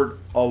in the word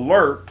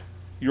alert,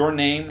 your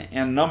name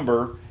and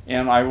number,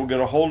 and I will get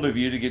a hold of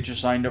you to get you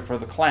signed up for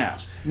the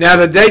class. Now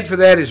the date for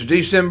that is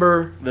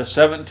December the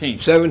 17th.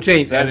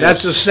 17th, and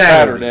that's a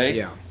Saturday.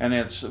 Yeah. And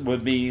it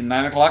would be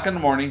 9 o'clock in the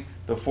morning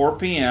to 4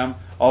 p.m.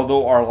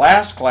 Although our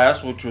last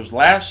class, which was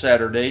last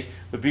Saturday,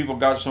 the people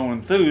got so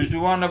enthused, we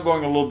wound up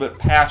going a little bit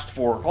past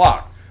 4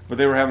 o'clock. But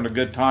they were having a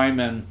good time,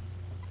 and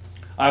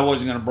I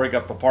wasn't going to break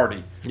up the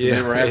party. Yeah,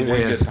 they were having a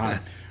good time.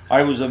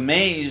 I was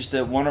amazed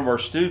that one of our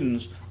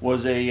students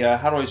was a,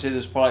 how do I say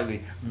this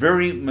politely,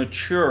 very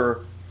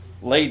mature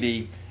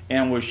lady,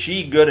 and was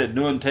she good at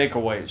doing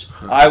takeaways.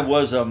 I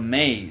was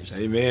amazed.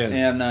 Amen.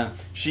 And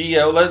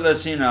she,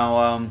 let's see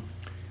now,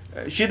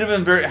 she'd have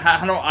been very,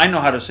 I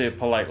know how to say it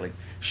politely.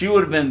 She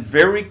would have been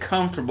very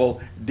comfortable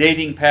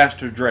dating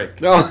Pastor Drake.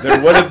 No. There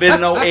would have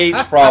been no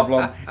AIDS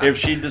problem if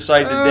she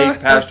decided to date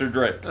Pastor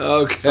Drake.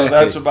 Okay. So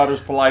that's about as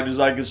polite as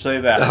I could say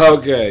that.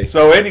 Okay.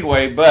 So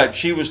anyway, but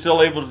she was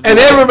still able to do And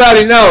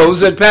everybody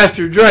knows that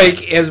Pastor Drake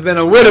has been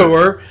a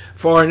widower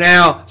for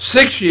now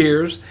 6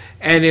 years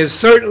and is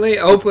certainly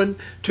open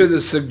to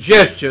the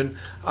suggestion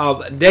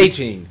of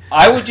dating.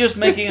 I was just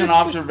making an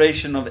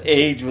observation of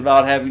age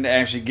without having to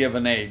actually give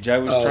an age. I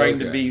was trying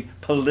to be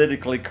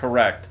politically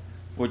correct,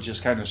 which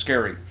is kind of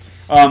scary.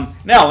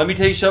 Now, let me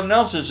tell you something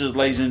else. This is,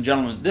 ladies and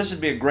gentlemen, this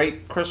would be a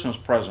great Christmas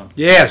present.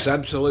 Yes,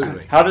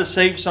 absolutely. How to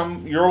save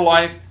your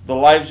life, the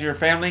lives of your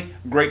family,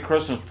 great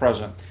Christmas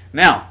present.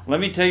 Now, let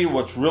me tell you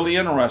what's really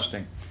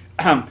interesting.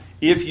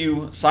 If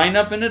you sign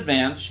up in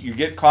advance, you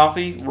get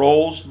coffee,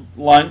 rolls,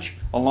 lunch,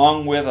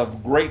 along with a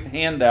great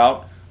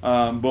handout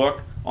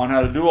book on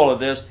how to do all of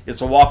this. It's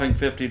a whopping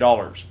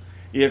 $50.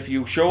 If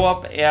you show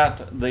up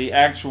at the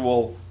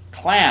actual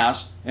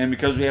class, and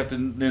because we have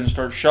to then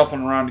start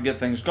shuffling around to get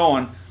things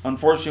going,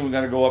 unfortunately we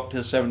got to go up to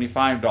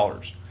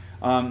 $75.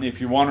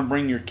 If you want to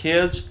bring your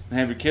kids and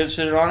have your kids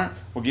sit on it,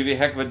 we'll give you a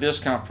heck of a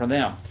discount for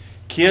them.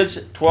 Kids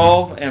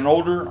 12 and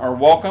older are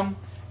welcome,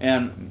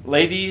 and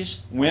ladies,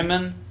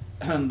 women,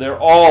 they're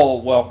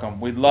all welcome.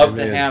 We'd love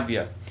to have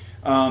you.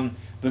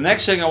 The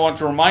next thing I want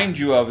to remind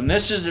you of, and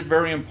this is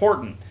very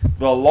important,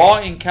 the law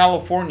in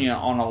California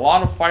on a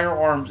lot of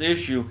firearms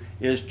issue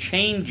is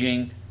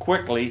changing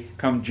quickly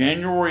come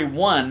January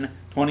 1,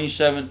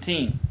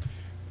 2017.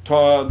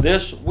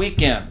 This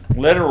weekend,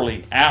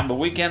 literally the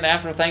weekend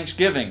after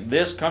Thanksgiving,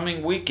 this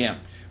coming weekend,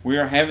 we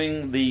are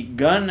having the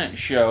gun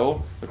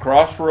show, the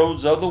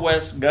Crossroads of the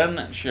West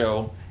gun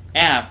show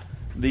at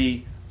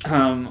the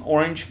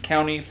Orange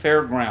County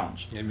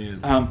Fairgrounds.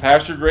 Amen.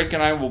 Pastor Drake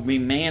and I will be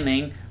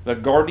manning the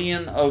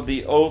Guardian of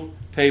the Oath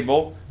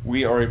table.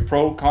 We are a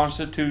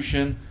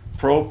pro-Constitution,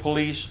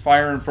 pro-police,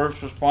 fire, and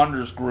first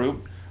responders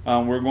group.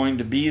 We're going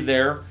to be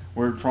there.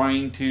 We're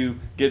trying to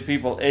get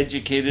people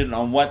educated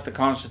on what the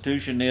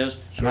Constitution is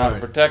and how to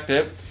protect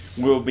it.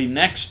 We'll be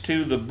next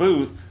to the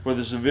booth for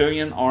the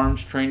Civilian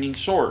Arms Training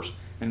Source.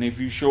 And if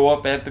you show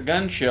up at the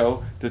gun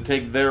show to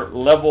take their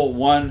level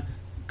 1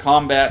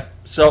 combat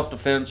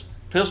self-defense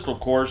pistol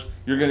course,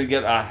 you're going to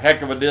get a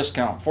heck of a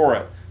discount for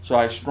it. So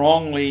I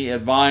strongly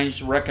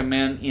advise,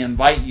 recommend,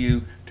 invite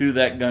you to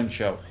that gun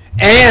show.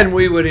 And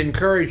we would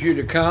encourage you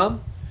to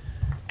come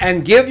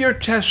and give your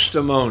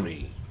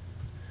testimony.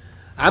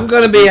 I'm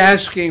going to be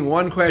asking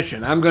one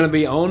question. I'm going to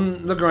be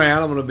on the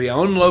ground. I'm going to be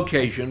on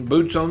location,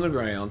 boots on the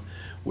ground,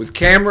 with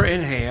camera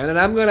in hand, and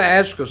I'm going to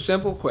ask a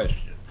simple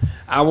question.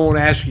 I won't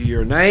ask you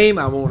your name.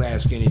 I won't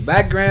ask any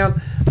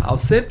background. I'll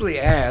simply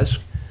ask,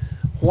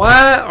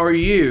 why are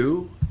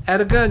you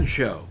at a gun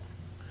show?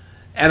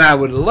 And I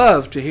would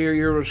love to hear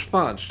your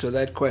response to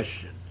that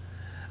question.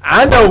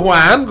 I know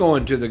why I'm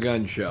going to the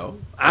gun show.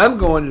 I'm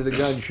going to the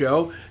gun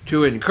show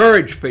to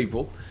encourage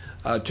people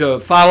to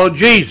follow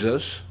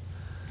Jesus.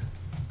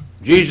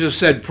 Jesus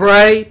said,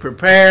 pray,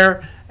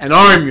 prepare, and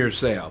arm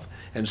yourself.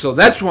 And so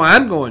that's why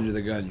I'm going to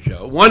the gun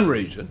show, one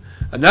reason.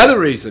 Another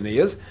reason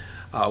is,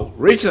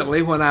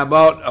 recently when I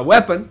bought a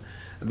weapon,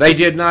 they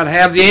did not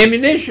have the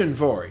ammunition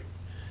for it.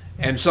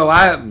 And so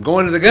I'm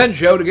going to the gun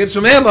show to get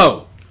some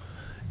ammo.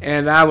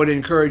 And I would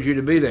encourage you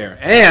to be there.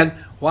 And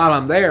while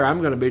I'm there, I'm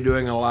going to be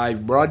doing a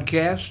live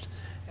broadcast,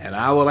 and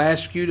I will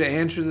ask you to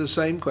answer the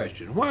same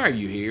question. Why are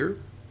you here?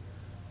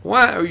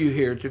 Why are you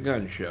here at the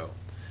gun show?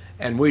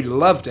 And we'd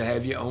love to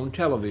have you on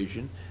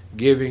television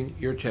giving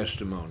your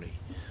testimony.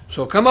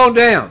 So come on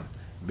down.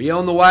 Be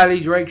on the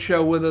Wiley Drake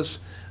Show with us.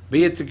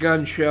 Be at the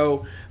gun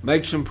show.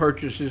 Make some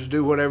purchases.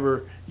 Do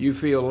whatever you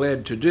feel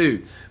led to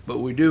do. But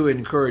we do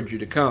encourage you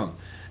to come.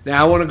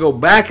 Now I want to go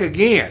back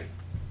again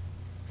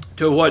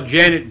to what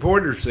Janet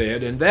Porter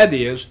said, and that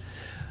is,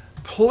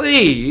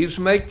 please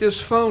make this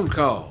phone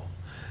call.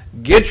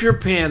 Get your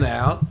pen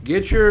out,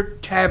 get your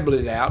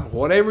tablet out,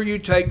 whatever you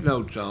take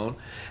notes on,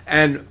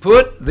 and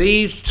put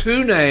these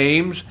two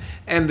names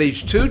and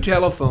these two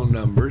telephone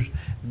numbers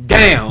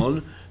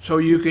down so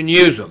you can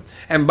use them.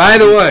 And by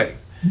the way,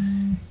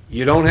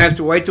 you don't have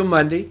to wait till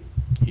Monday.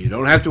 You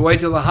don't have to wait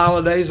till the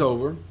holiday's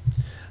over.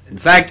 In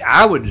fact,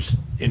 I would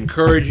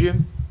encourage you,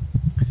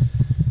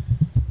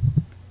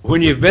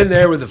 when you've been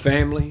there with the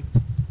family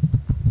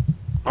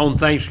on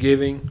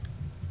Thanksgiving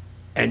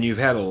and you've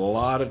had a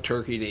lot of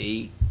turkey to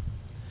eat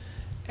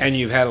and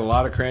you've had a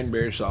lot of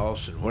cranberry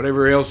sauce and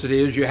whatever else it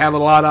is you have a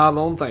lot of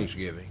on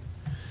Thanksgiving,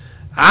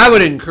 I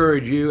would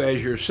encourage you,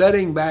 as you're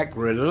sitting back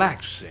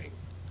relaxing,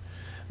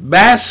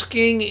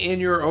 basking in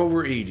your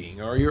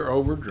overeating or your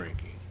overdrinking,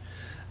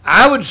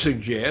 I would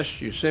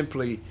suggest you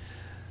simply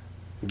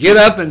get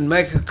up and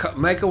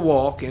make a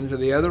walk into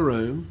the other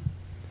room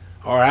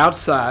or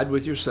outside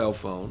with your cell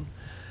phone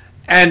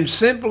and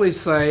simply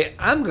say,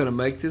 I'm going to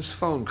make this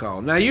phone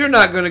call. Now, you're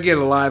not going to get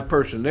a live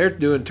person. They're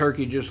doing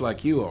turkey just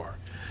like you are.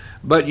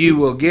 But you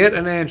will get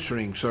an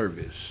answering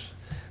service.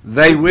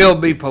 They will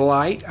be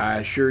polite, I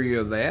assure you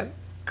of that,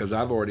 because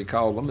I've already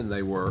called them and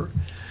they were.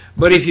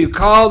 But if you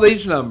call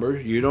these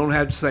numbers, you don't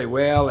have to say,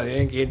 well, I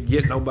ain't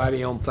get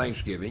nobody on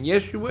Thanksgiving.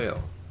 Yes, you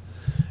will.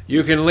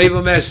 You can leave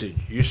a message.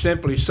 You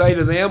simply say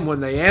to them when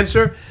they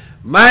answer,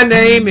 my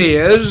name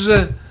is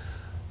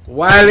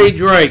Wiley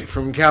Drake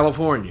from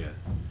California.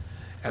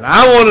 And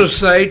I want to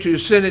say to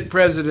Senate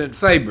President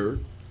Faber,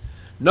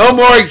 no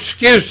more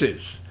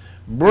excuses.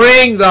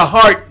 Bring the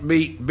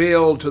heartbeat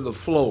bill to the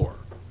floor.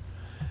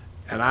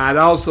 And I'd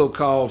also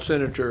call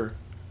Senator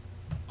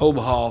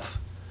Obhoff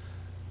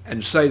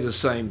and say the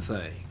same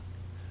thing.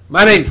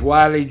 My name's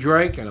Wiley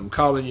Drake, and I'm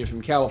calling you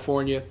from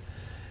California.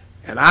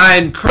 And I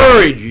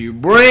encourage you,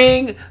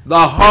 bring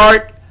the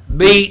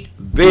heartbeat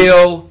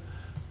bill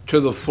to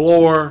the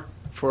floor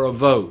for a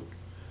vote.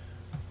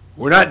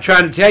 We're not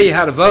trying to tell you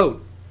how to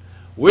vote.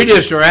 We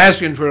just are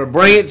asking for to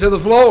bring it to the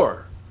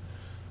floor.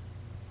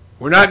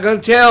 We're not going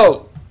to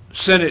tell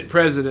Senate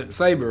President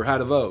Faber how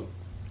to vote.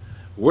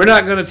 We're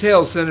not going to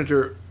tell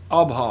Senator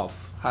Obhoff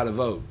how to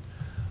vote.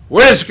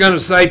 We're just going to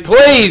say,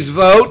 please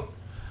vote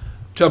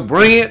to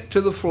bring it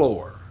to the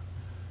floor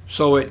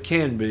so it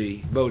can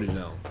be voted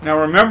on. Now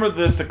remember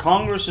that the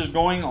Congress is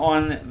going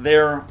on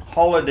their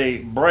holiday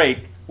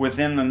break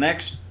within the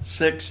next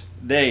 6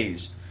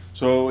 days.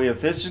 So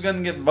if this is going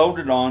to get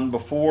voted on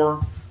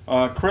before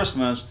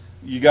Christmas,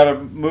 you got to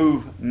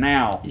move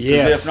now.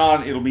 Yes. If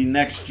not, it'll be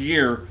next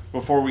year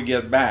before we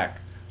get back.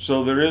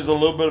 So there is a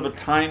little bit of a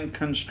time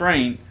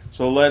constraint.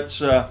 So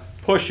let's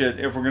push it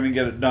if we're going to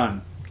get it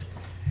done.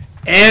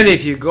 And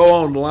if you go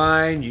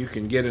online, you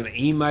can get an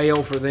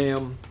email for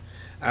them.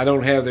 I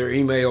don't have their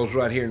emails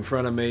right here in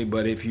front of me,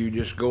 but if you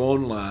just go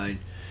online,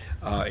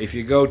 if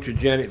you go to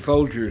Janet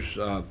Folger's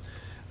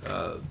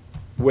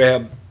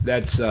web,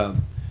 that's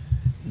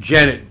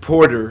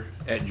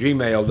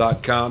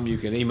janetporter@gmail.com. You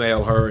can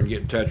email her and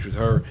get in touch with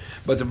her.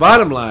 But the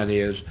bottom line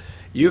is,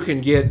 you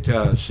can get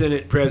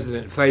Senate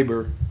President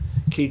Faber,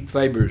 Keith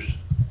Faber's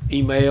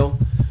email.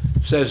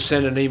 Says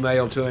send an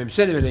email to him.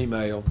 Send him an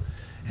email.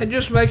 And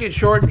just make it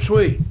short and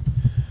sweet.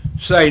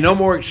 Say, no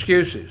more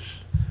excuses.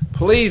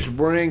 Please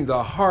bring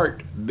the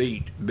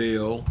heartbeat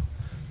bill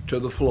to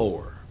the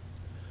floor.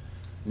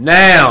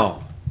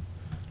 Now,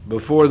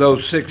 before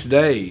those 6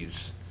 days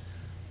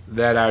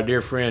that our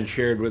dear friend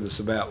shared with us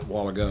about a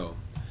while ago.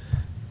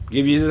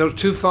 Give you those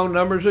two phone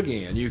numbers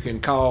again. You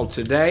can call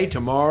today,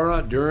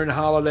 tomorrow, during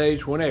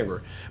holidays,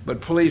 whenever.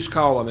 But please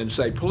call them and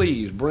say,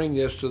 please bring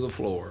this to the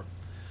floor.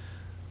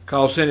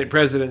 Call Senate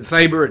President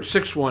Faber at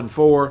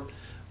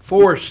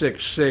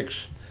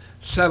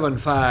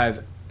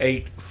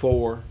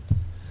 614-466-7584.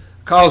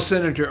 Call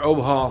Senator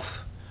Obhoff,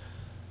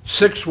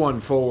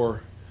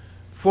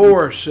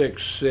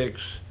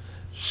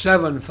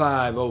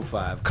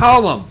 614-466-7505.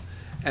 Call them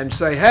and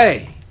say,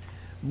 hey,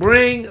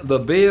 bring the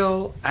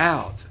bill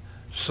out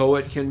so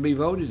it can be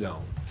voted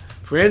on.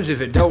 Friends,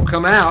 if it don't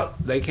come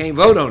out, they can't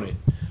vote on it.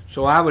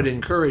 So I would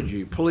encourage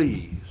you,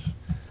 please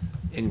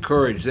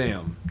encourage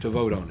them to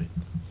vote on it.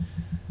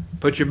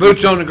 Put your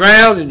boots on the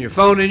ground and your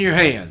phone in your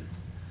hand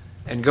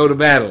and go to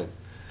battle.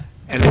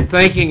 And in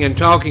thinking and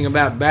talking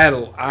about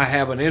battle, I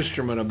have an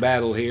instrument of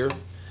battle here.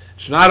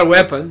 It's not a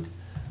weapon,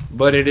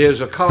 but it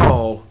is a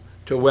call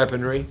to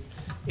weaponry.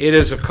 It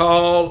is a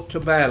call to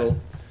battle.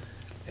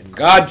 And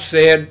God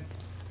said,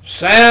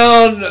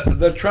 sound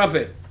the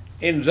trumpet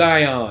in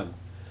Zion.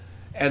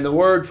 And the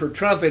word for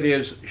trumpet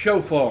is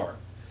shofar.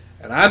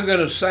 And I'm going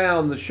to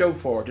sound the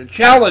shofar to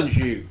challenge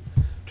you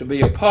to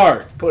be a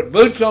part, put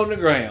boots on the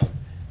ground,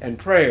 and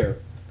prayer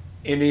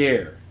in the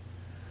air.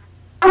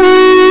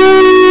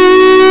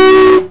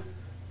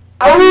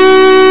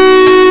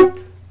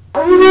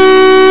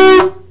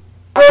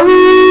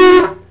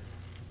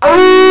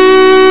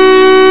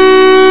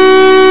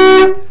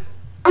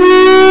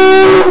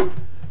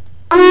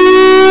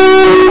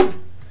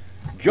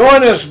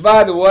 Join us,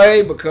 by the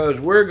way, because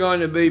we're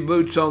going to be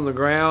boots on the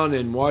ground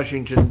in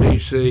Washington,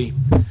 D.C.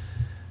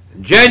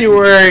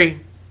 January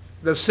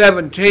the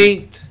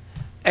 17th,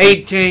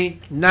 18th,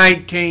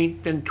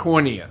 19th, and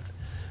 20th.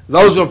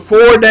 Those are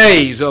 4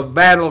 days of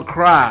battle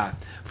cry,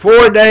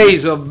 4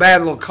 days of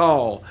battle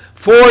call,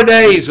 4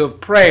 days of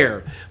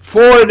prayer,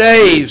 4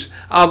 days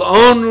of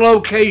on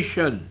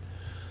location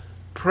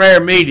prayer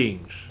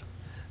meetings.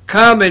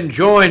 Come and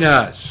join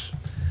us.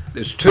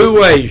 There's 2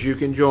 ways you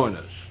can join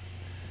us.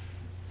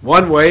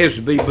 One way is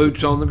to be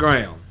boots on the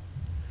ground.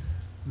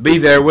 Be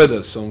there with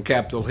us on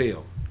Capitol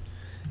Hill.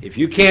 If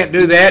you can't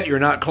do that, you're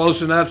not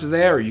close enough to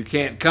there, or you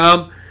can't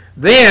come,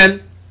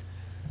 then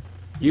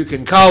you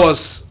can call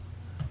us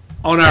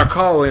on our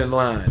call-in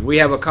line. We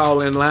have a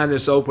call-in line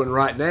that's open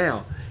right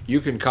now.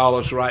 You can call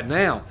us right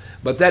now.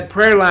 But that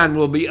prayer line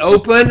will be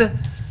open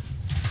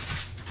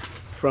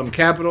from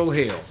Capitol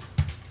Hill.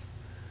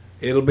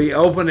 It'll be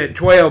open at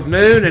 12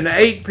 noon and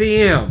 8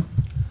 p.m.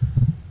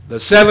 the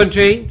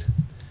 17th,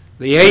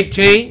 the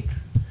 18th,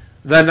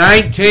 the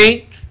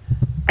 19th,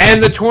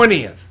 and the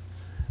 20th.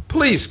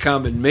 Please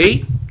come and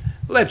meet.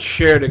 Let's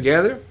share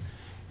together.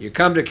 You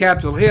come to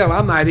Capitol Hill,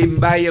 I might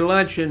even buy you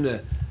lunch in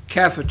the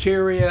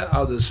cafeteria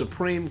of the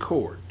Supreme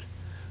Court.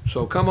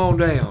 So come on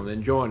down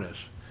and join us.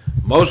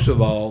 Most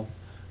of all,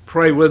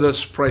 pray with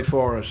us, pray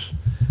for us.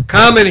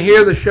 Come and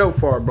hear the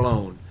shofar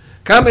blown.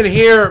 Come and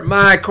hear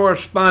my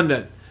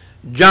correspondent,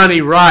 Johnny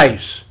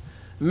Rice,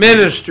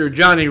 Minister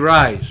Johnny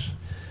Rice.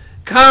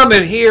 Come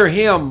and hear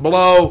him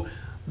blow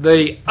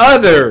the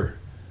other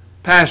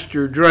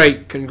Pastor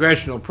Drake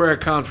Congressional Prayer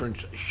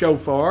Conference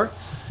shofar,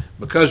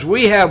 because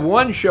we have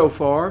one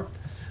shofar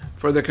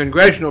for the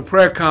Congressional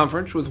Prayer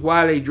Conference with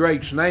Wiley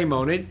Drake's name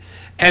on it,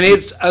 and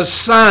it's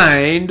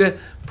assigned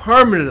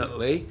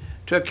permanently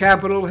to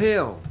Capitol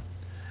Hill.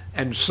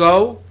 And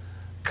so,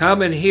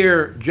 come and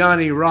hear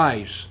Johnny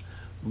Rice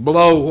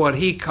blow what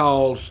he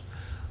calls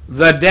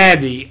the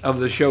daddy of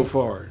the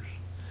shofars.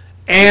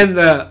 And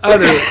the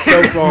other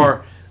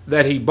shofar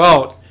that he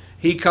bought,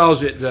 he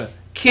calls it the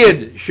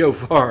kid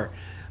shofar.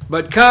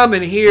 But come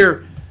and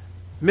hear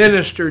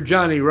Minister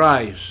Johnny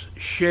Rice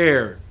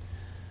share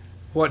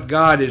what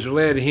God has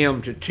led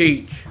him to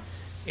teach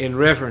in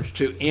reference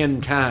to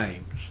end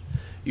times.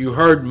 You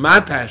heard my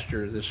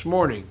pastor this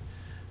morning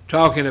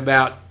talking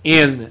about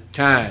end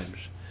times,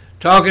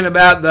 talking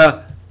about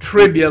the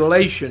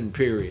tribulation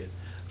period.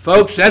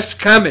 Folks, that's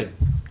coming.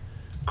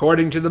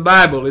 According to the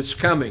Bible, it's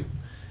coming.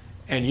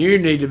 And you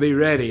need to be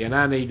ready, and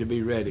I need to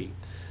be ready.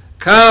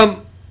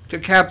 Come to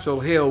Capitol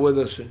Hill with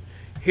us and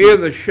hear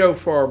the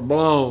shofar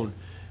blown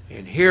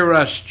and hear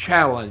us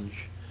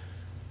challenge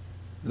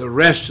the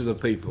rest of the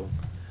people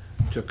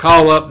to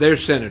call up their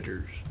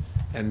senators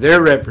and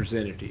their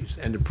representatives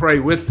and to pray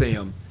with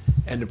them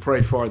and to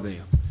pray for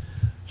them.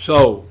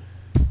 So,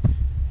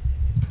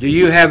 do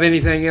you have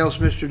anything else,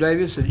 Mr.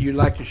 Davis, that you'd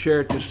like to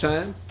share at this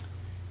time?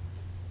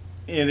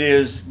 It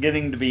is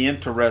getting to be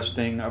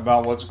interesting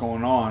about what's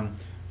going on.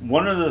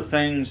 One of the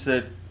things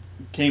that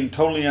came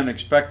totally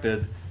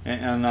unexpected,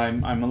 and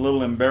I'm a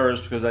little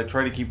embarrassed because I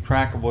try to keep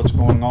track of what's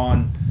going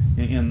on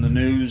in the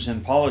news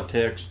and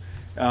politics,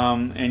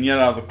 and yet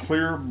out of the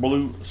clear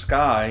blue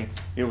sky,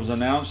 it was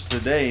announced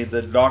today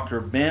that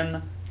Dr.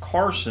 Ben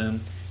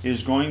Carson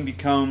is going to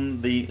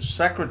become the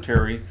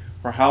Secretary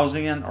for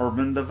Housing and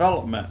Urban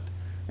Development,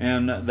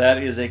 and that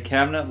is a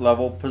cabinet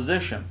level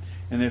position.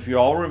 And if you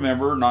all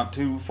remember, not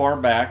too far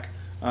back,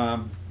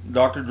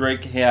 Dr.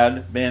 Drake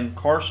had Ben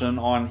Carson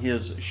on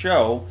his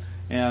show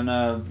and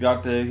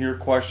got to hear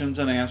questions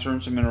and answer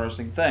some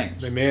interesting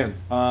things. Amen.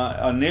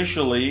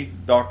 Initially,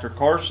 Dr.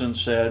 Carson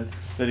said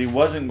that he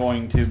wasn't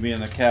going to be in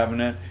the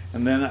cabinet,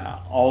 and then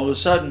all of a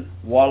sudden,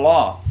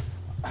 voila,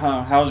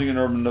 Housing and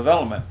Urban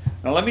Development.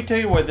 Now let me tell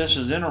you why this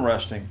is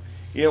interesting.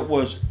 It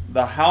was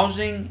the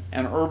Housing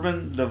and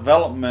Urban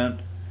Development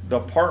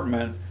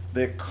Department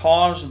that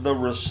caused the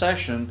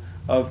recession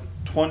of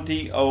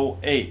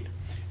 2008.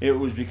 It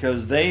was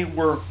because they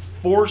were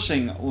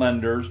forcing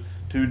lenders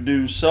to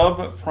do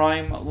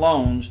subprime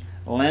loans,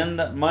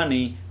 lend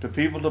money to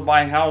people to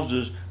buy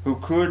houses who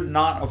could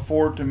not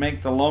afford to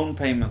make the loan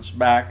payments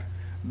back.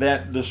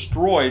 That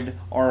destroyed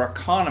our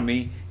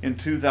economy in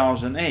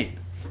 2008.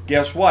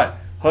 Guess what?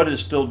 HUD is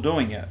still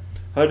doing it.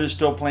 HUD is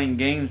still playing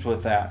games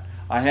with that.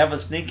 I have a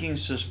sneaking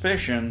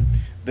suspicion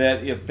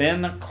that if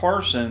Ben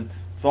Carson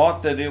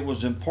thought that it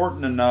was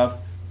important enough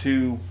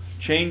to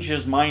change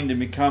his mind and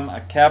become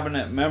a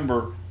cabinet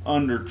member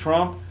under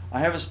Trump. I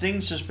have a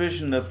stinging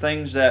suspicion that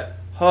things that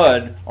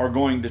HUD are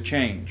going to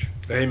change.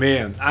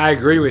 Amen. I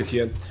agree with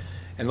you.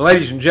 And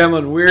ladies and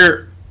gentlemen,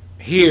 we're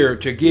here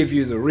to give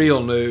you the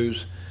real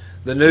news.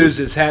 The news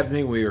is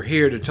happening. We are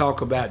here to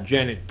talk about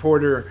Janet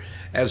Porter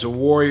as a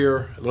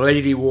warrior,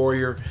 lady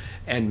warrior,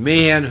 and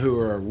men who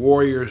are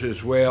warriors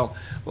as well,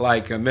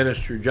 like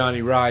Minister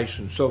Johnny Rice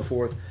and so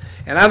forth.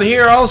 And I'm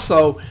here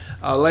also,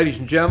 ladies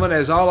and gentlemen,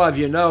 as all of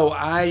you know,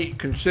 I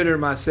consider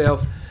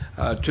myself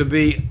to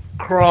be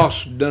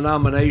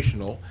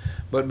cross-denominational,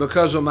 but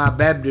because of my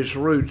Baptist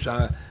roots,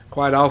 I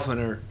quite often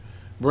are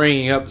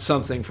bringing up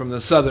something from the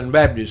Southern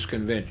Baptist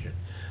Convention.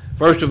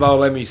 First of all,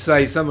 let me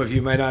say, some of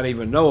you may not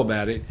even know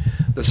about it.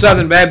 The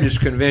Southern Baptist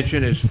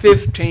Convention is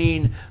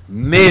 15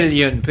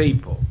 million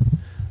people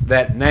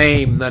that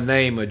name the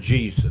name of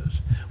Jesus.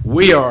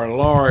 We are a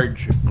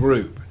large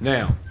group.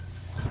 Now,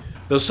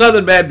 the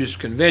Southern Baptist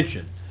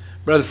Convention,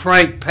 Brother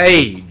Frank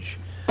Page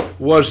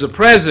was the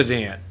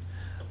president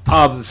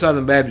of the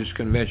Southern Baptist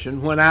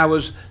Convention when I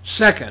was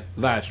second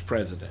vice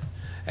president.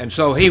 And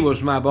so he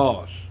was my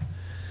boss.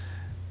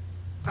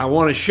 I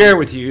want to share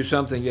with you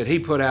something that he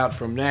put out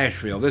from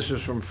Nashville. This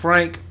is from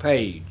Frank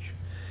Page.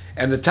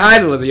 And the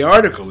title of the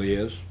article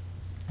is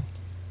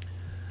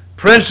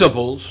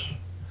Principles,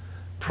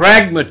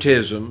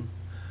 Pragmatism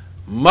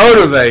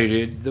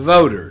Motivated the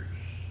Voters.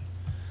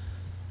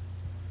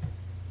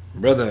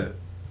 Brother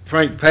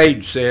Frank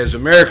Page says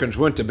Americans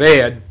went to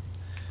bed,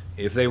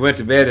 if they went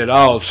to bed at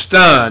all,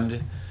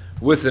 stunned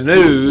with the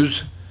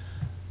news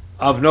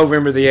of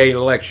November the 8th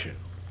election.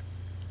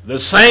 The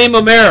same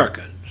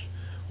Americans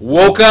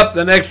woke up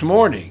the next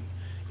morning,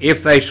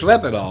 if they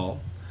slept at all,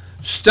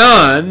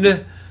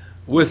 stunned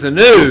with the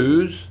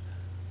news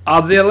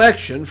of the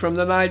election from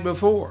the night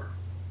before.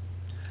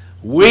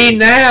 We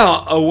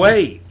now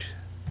await,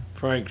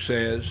 Frank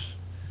says,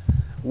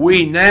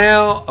 we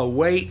now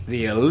await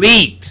the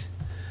elite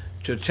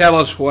to tell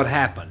us what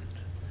happened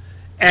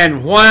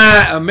and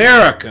why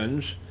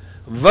Americans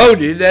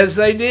voted as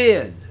they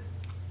did.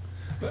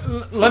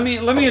 Let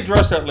me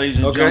address that, ladies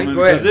and gentlemen,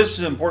 go ahead. because this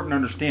is important to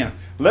understand.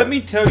 Let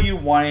me tell you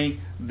why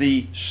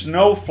the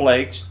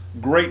snowflakes,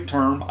 great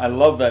term, I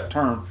love that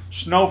term,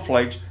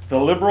 snowflakes, the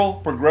liberal,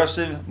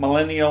 progressive,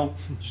 millennial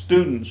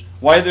students,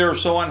 why they're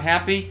so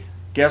unhappy.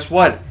 Guess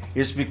what?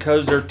 It's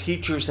because their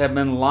teachers have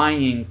been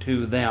lying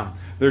to them.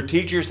 Their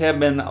teachers have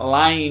been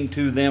lying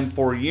to them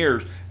for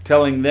years,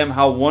 telling them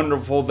how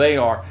wonderful they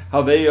are,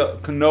 how they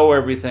can know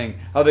everything,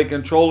 how they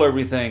control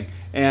everything.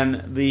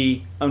 And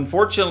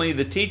unfortunately,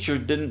 the teacher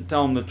didn't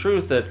tell them the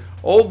truth that,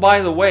 oh, by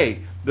the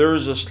way, there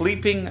is a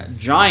sleeping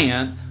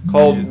giant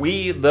called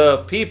we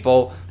the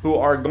people who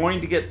are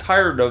going to get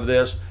tired of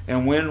this,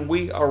 and when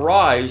we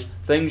arise,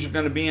 things are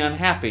going to be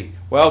unhappy.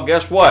 Well,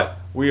 guess what?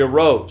 We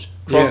arose.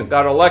 Trump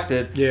got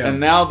elected, and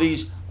now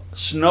these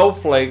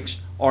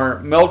snowflakes are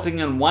melting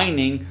and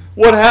whining.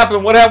 What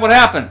happened? What happened? What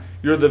happened?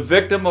 You're the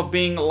victim of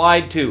being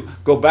lied to.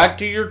 Go back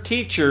to your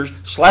teachers,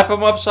 slap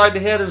them upside the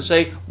head and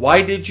say,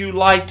 why did you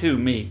lie to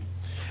me?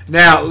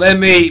 Now, let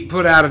me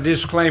put out a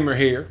disclaimer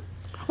here.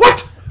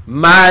 What?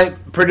 My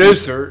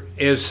producer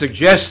is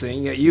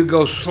suggesting that you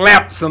go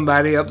slap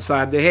somebody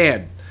upside the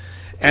head.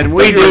 And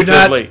we do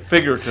not...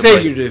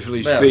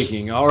 Figuratively yes.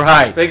 Speaking, all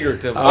right.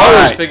 Figuratively. All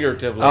Always right.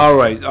 figuratively. All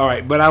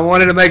right. But I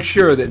wanted to make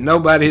sure that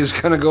nobody is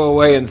going to go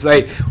away and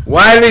say,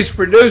 Wiley's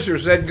producer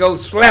said go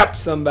slap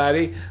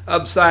somebody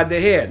upside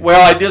the head.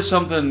 Well, I did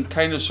something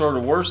kind of sort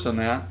of worse than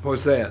that.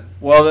 What's that?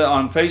 Well,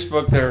 on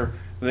Facebook,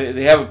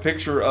 they have a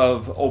picture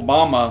of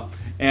Obama,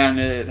 and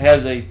it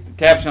has a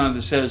caption on it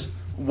that says,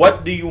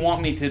 what do you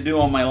want me to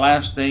do on my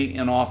last day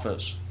in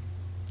office?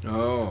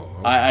 Oh.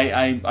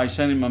 I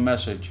sent him a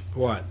message.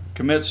 What?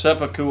 Commit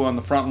seppuku on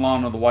the front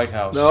lawn of the White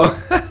House. No.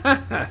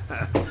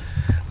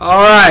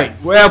 All right.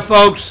 Well,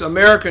 folks,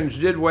 Americans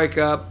did wake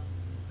up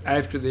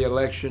after the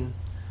election,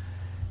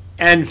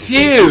 and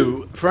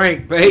few,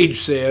 Frank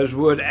Page says,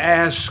 would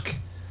ask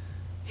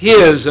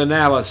his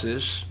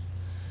analysis,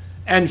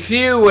 and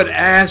few would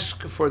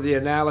ask for the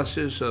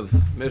analysis of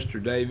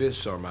Mr.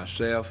 Davis or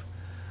myself,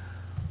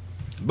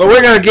 but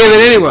we're going to give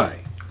it anyway.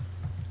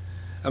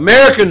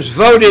 Americans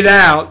voted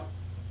out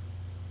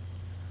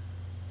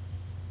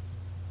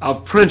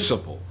of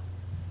principle,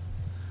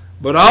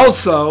 but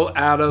also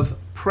out of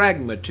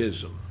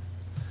pragmatism.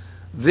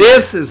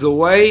 This is the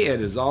way it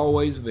has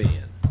always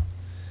been.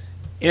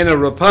 In a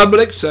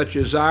republic such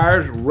as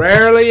ours,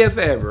 rarely if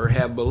ever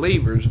have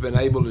believers been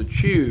able to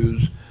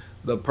choose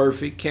the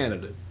perfect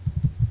candidate.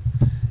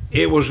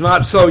 It was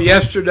not so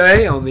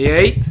yesterday on the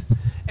 8th,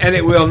 and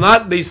it will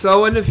not be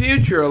so in the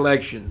future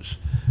elections,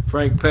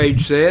 Frank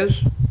Page says.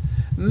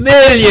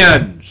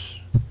 Millions,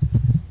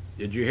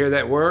 did you hear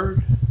that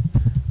word?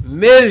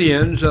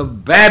 Millions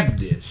of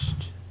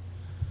Baptists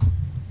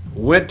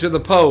went to the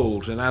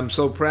polls, and I'm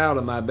so proud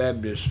of my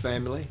Baptist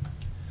family,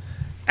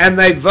 and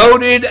they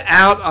voted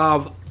out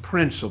of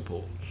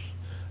principles,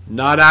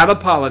 not out of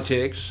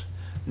politics,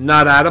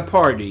 not out of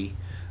party,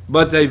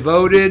 but they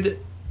voted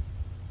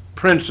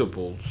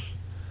principles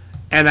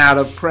and out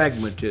of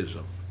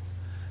pragmatism.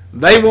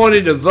 They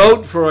wanted to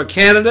vote for a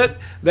candidate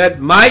that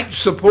might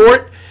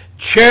support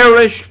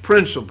cherished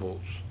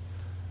principles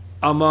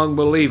among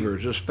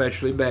believers,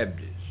 especially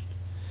Baptists.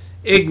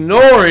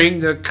 Ignoring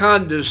the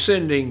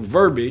condescending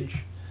verbiage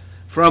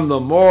from the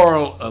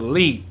moral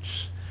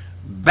elites,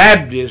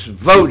 Baptists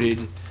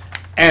voted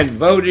and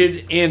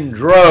voted in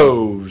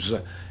droves.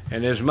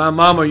 And as my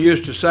mama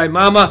used to say,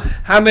 "Mama,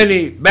 how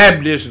many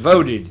Baptists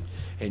voted?"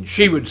 And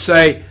she would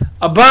say,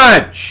 "A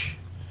bunch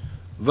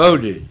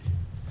voted."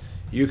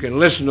 You can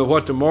listen to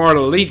what the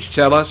moral elites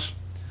tell us,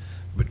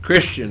 but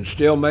Christians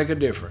still make a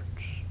difference.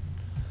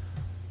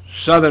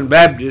 Southern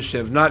Baptists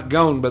have not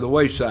gone by the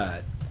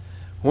wayside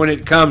when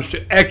it comes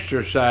to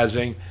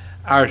exercising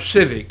our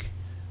civic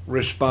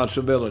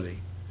responsibility.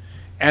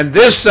 And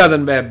this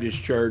Southern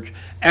Baptist church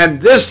and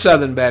this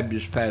Southern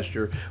Baptist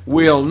pastor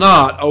will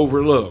not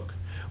overlook.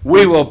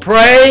 We will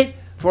pray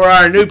for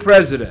our new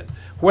president.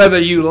 Whether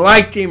you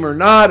liked him or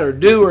not, or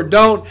do or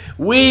don't,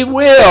 we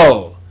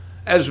will,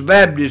 as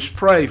Baptists,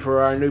 pray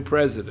for our new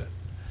president.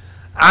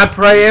 I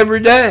pray every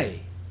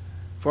day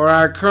for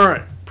our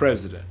current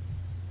president.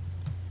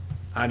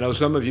 I know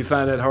some of you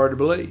find that hard to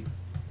believe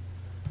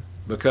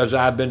because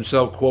I've been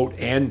so, quote,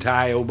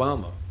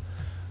 anti-Obama.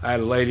 I had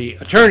a lady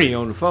attorney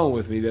on the phone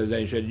with me the other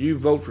day and said, "You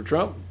vote for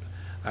Trump?"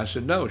 I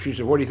said, "No." She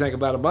said, "What do you think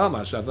about Obama?"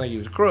 I said, "I think he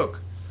was a crook."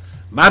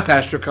 My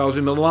pastor calls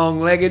him a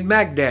long-legged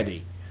Mac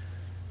Daddy.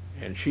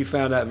 And she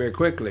found out very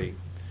quickly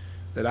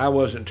that I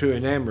wasn't too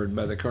enamored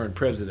by the current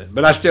president.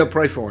 But I still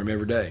pray for him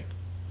every day.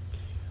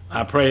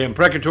 I pray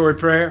imprecatory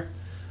prayer.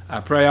 I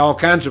pray all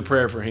kinds of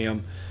prayer for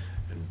him.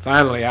 And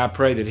finally, I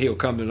pray that he'll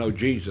come to know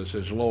Jesus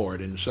as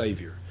Lord and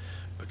Savior.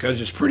 Because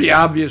it's pretty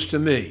obvious to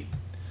me.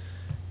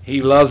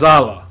 He loves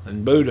Allah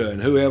and Buddha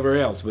and whoever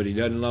else, but he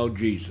doesn't know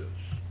Jesus.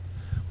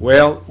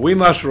 Well, we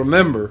must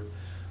remember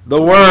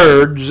the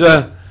words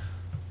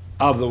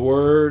of the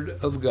Word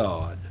of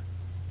God.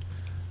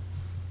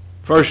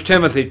 1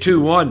 Timothy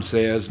 2:1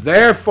 says,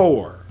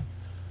 "Therefore,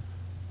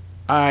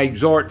 I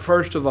exhort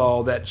first of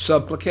all that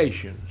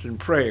supplications and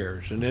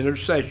prayers and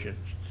intercessions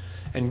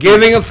and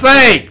giving of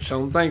thanks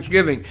on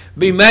Thanksgiving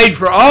be made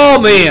for all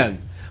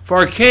men,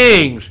 for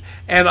kings,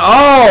 and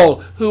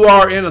all who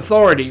are in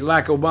authority,"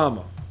 like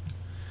Obama,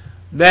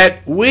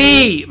 "that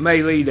we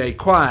may lead a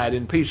quiet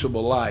and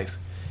peaceable life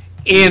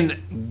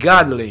in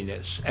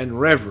godliness and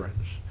reverence.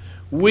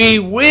 We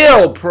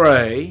will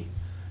pray,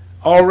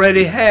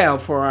 already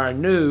have, for our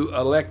new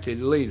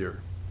elected leader.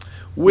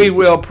 We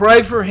will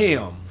pray for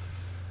him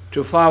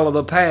to follow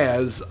the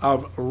paths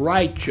of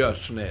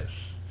righteousness.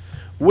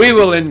 We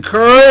will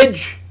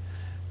encourage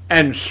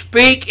and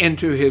speak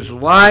into his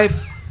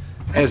life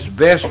as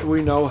best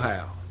we know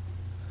how."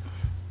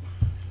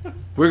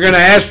 We're going to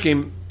ask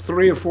him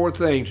 3 or 4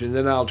 things, and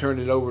then I'll turn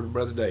it over to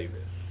Brother Davis.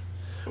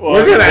 Well,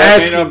 we're going to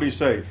ask him, not be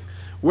safe.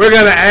 We're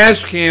going to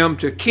ask him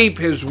to keep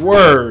his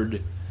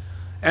word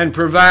and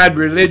provide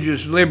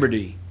religious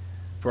liberty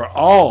for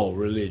all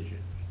religions.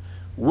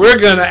 We're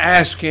going to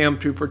ask him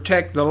to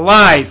protect the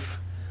life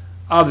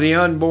of the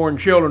unborn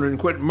children and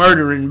quit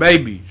murdering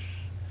babies.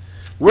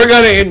 We're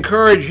going to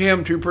encourage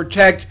him to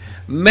protect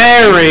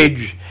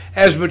marriage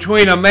as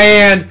between a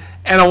man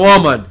and a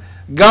woman.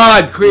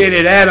 God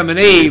created Adam and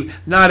Eve,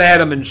 not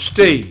Adam and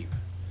Steve.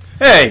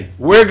 Hey,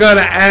 we're going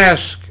to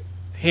ask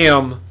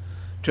him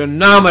to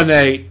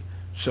nominate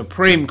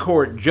Supreme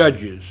Court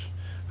judges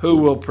who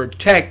will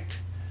protect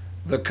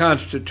the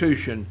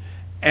Constitution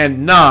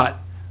and not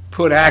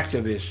put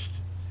activists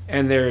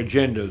and their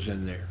agendas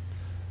in there.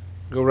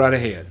 Go right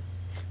ahead.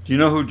 Do you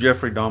know who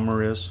Jeffrey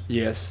Dahmer is?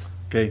 Yes.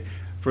 Okay.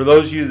 For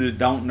those of you that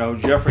don't know,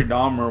 Jeffrey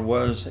Dahmer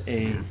was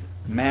a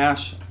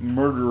mass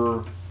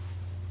murderer,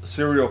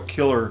 serial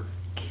killer,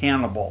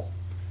 cannibal.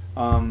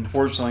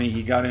 Fortunately,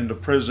 he got into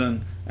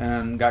prison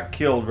and got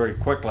killed very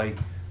quickly.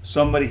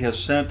 Somebody has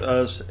sent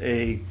us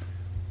a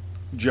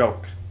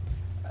joke.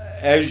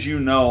 As you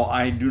know,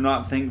 I do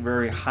not think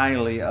very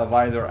highly of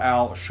either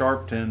Al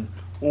Sharpton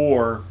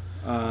or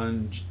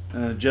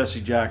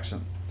Jesse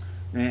Jackson.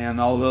 And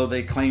although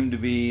they claim to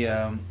be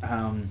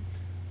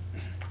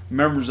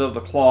members of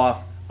the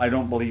cloth, I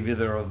don't believe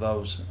either of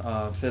those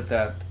fit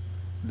that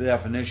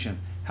definition.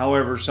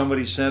 However,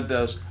 somebody sent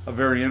us a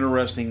very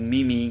interesting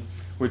meme,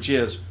 which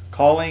is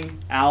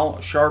calling Al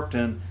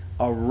Sharpton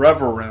a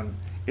reverend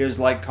is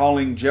like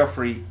calling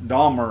Jeffrey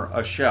Dahmer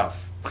a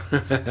chef.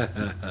 Okay.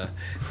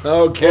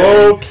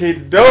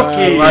 Okie dokie.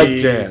 I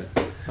like that.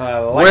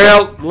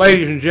 Well,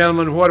 ladies and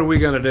gentlemen, what are we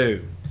going to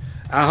do?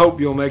 I hope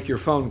you'll make your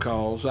phone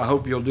calls. I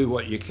hope you'll do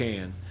what you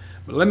can.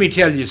 But let me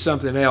tell you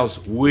something else.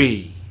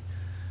 We,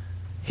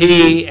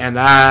 he and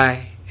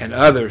I and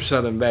other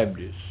Southern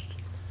Baptists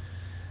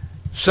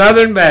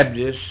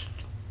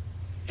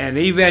and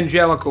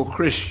evangelical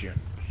Christians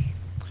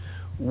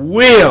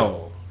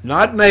will,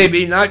 not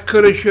maybe, not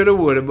coulda, shoulda,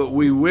 woulda, but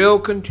we will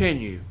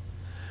continue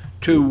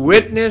to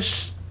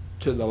witness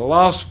to the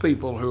lost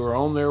people who are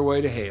on their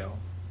way to hell.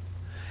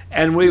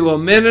 And we will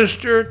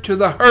minister to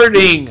the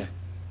hurting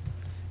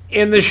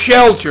in the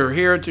shelter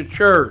here at the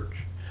church.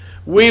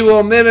 We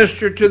will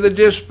minister to the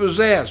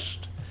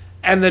dispossessed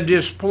and the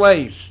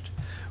displaced.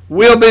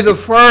 We'll be the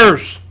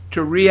first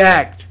to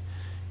react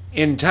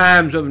in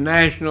times of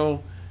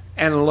national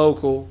and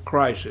local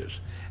crisis.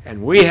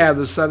 And we have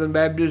the Southern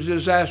Baptist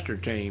Disaster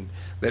Team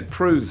that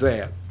proves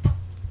that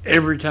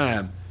every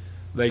time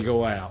they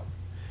go out.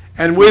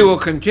 And we will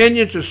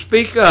continue to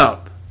speak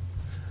up.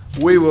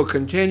 We will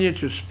continue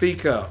to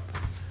speak up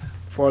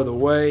for the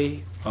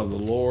way of the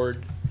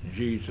Lord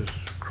Jesus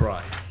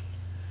Christ.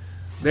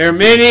 There are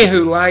many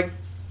who like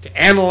to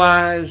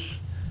analyze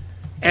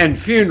and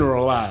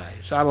funeralize.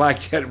 I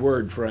like that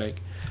word,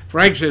 Frank.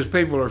 Frank says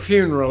people are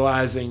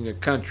funeralizing the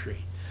country.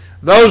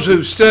 Those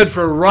who stood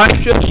for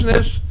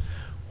righteousness,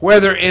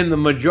 whether in the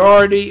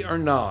majority or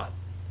not,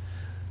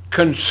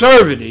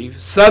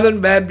 conservative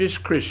Southern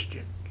Baptist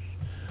Christians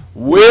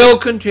will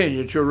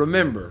continue to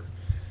remember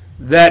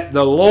that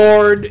the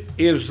Lord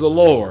is the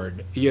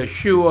Lord,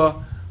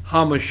 Yeshua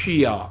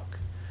HaMashiach,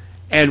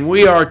 and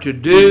we are to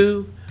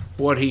do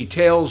what he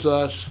tells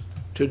us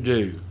to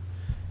do,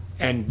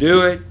 and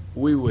do it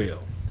we will.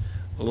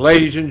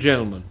 Ladies and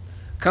gentlemen,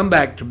 come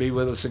back to be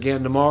with us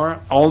again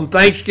tomorrow on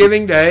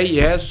Thanksgiving Day.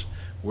 Yes,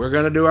 we're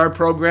going to do our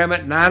program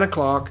at 9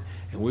 o'clock,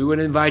 and we would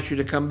invite you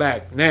to come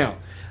back. Now,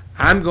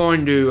 I'm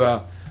going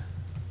to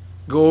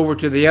go over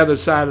to the other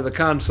side of the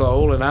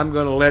console, and I'm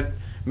going to let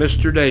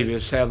Mr.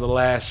 Davis have the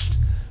last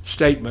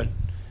statement.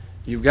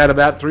 You've got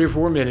about 3 or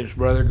 4 minutes,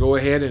 brother. Go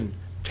ahead and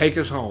take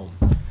us home.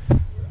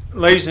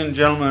 Ladies and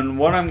gentlemen,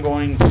 what I'm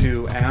going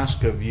to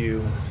ask of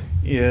you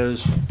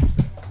is,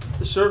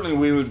 certainly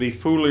we would be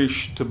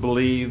foolish to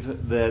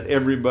believe that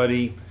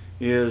everybody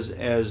is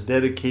as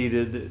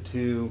dedicated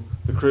to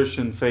the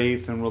Christian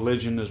faith and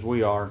religion as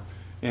we are.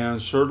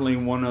 And certainly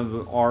one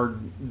of our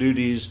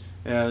duties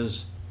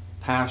as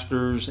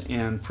pastors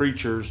and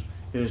preachers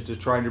is to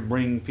try to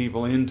bring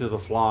people into the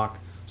flock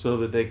so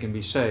that they can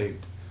be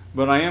saved.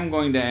 But I am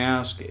going to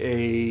ask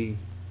a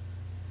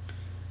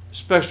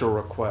special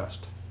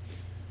request.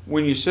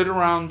 When you sit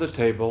around the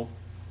table,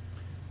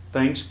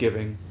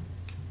 Thanksgiving,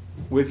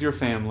 with your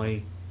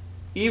family,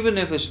 even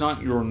if it's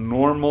not your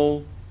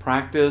normal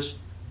practice,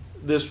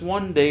 this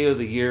one day of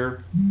the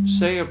year,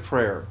 say a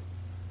prayer.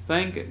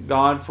 Thank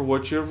God for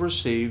what you have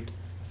received.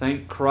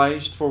 Thank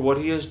Christ for what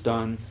he has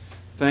done.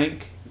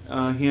 Thank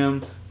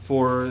him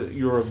for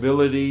your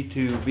ability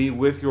to be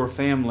with your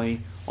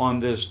family on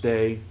this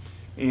day.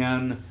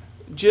 And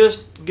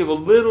just give a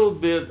little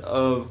bit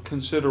of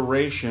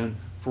consideration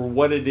for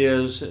what it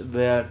is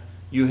that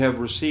you have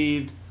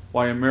received,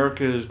 why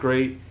America is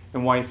great,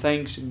 and why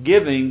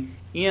Thanksgiving,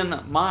 in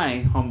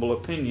my humble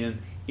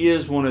opinion,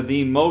 is one of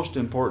the most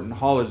important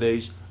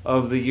holidays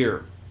of the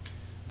year.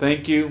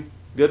 Thank you,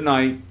 good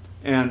night,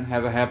 and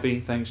have a happy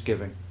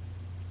Thanksgiving.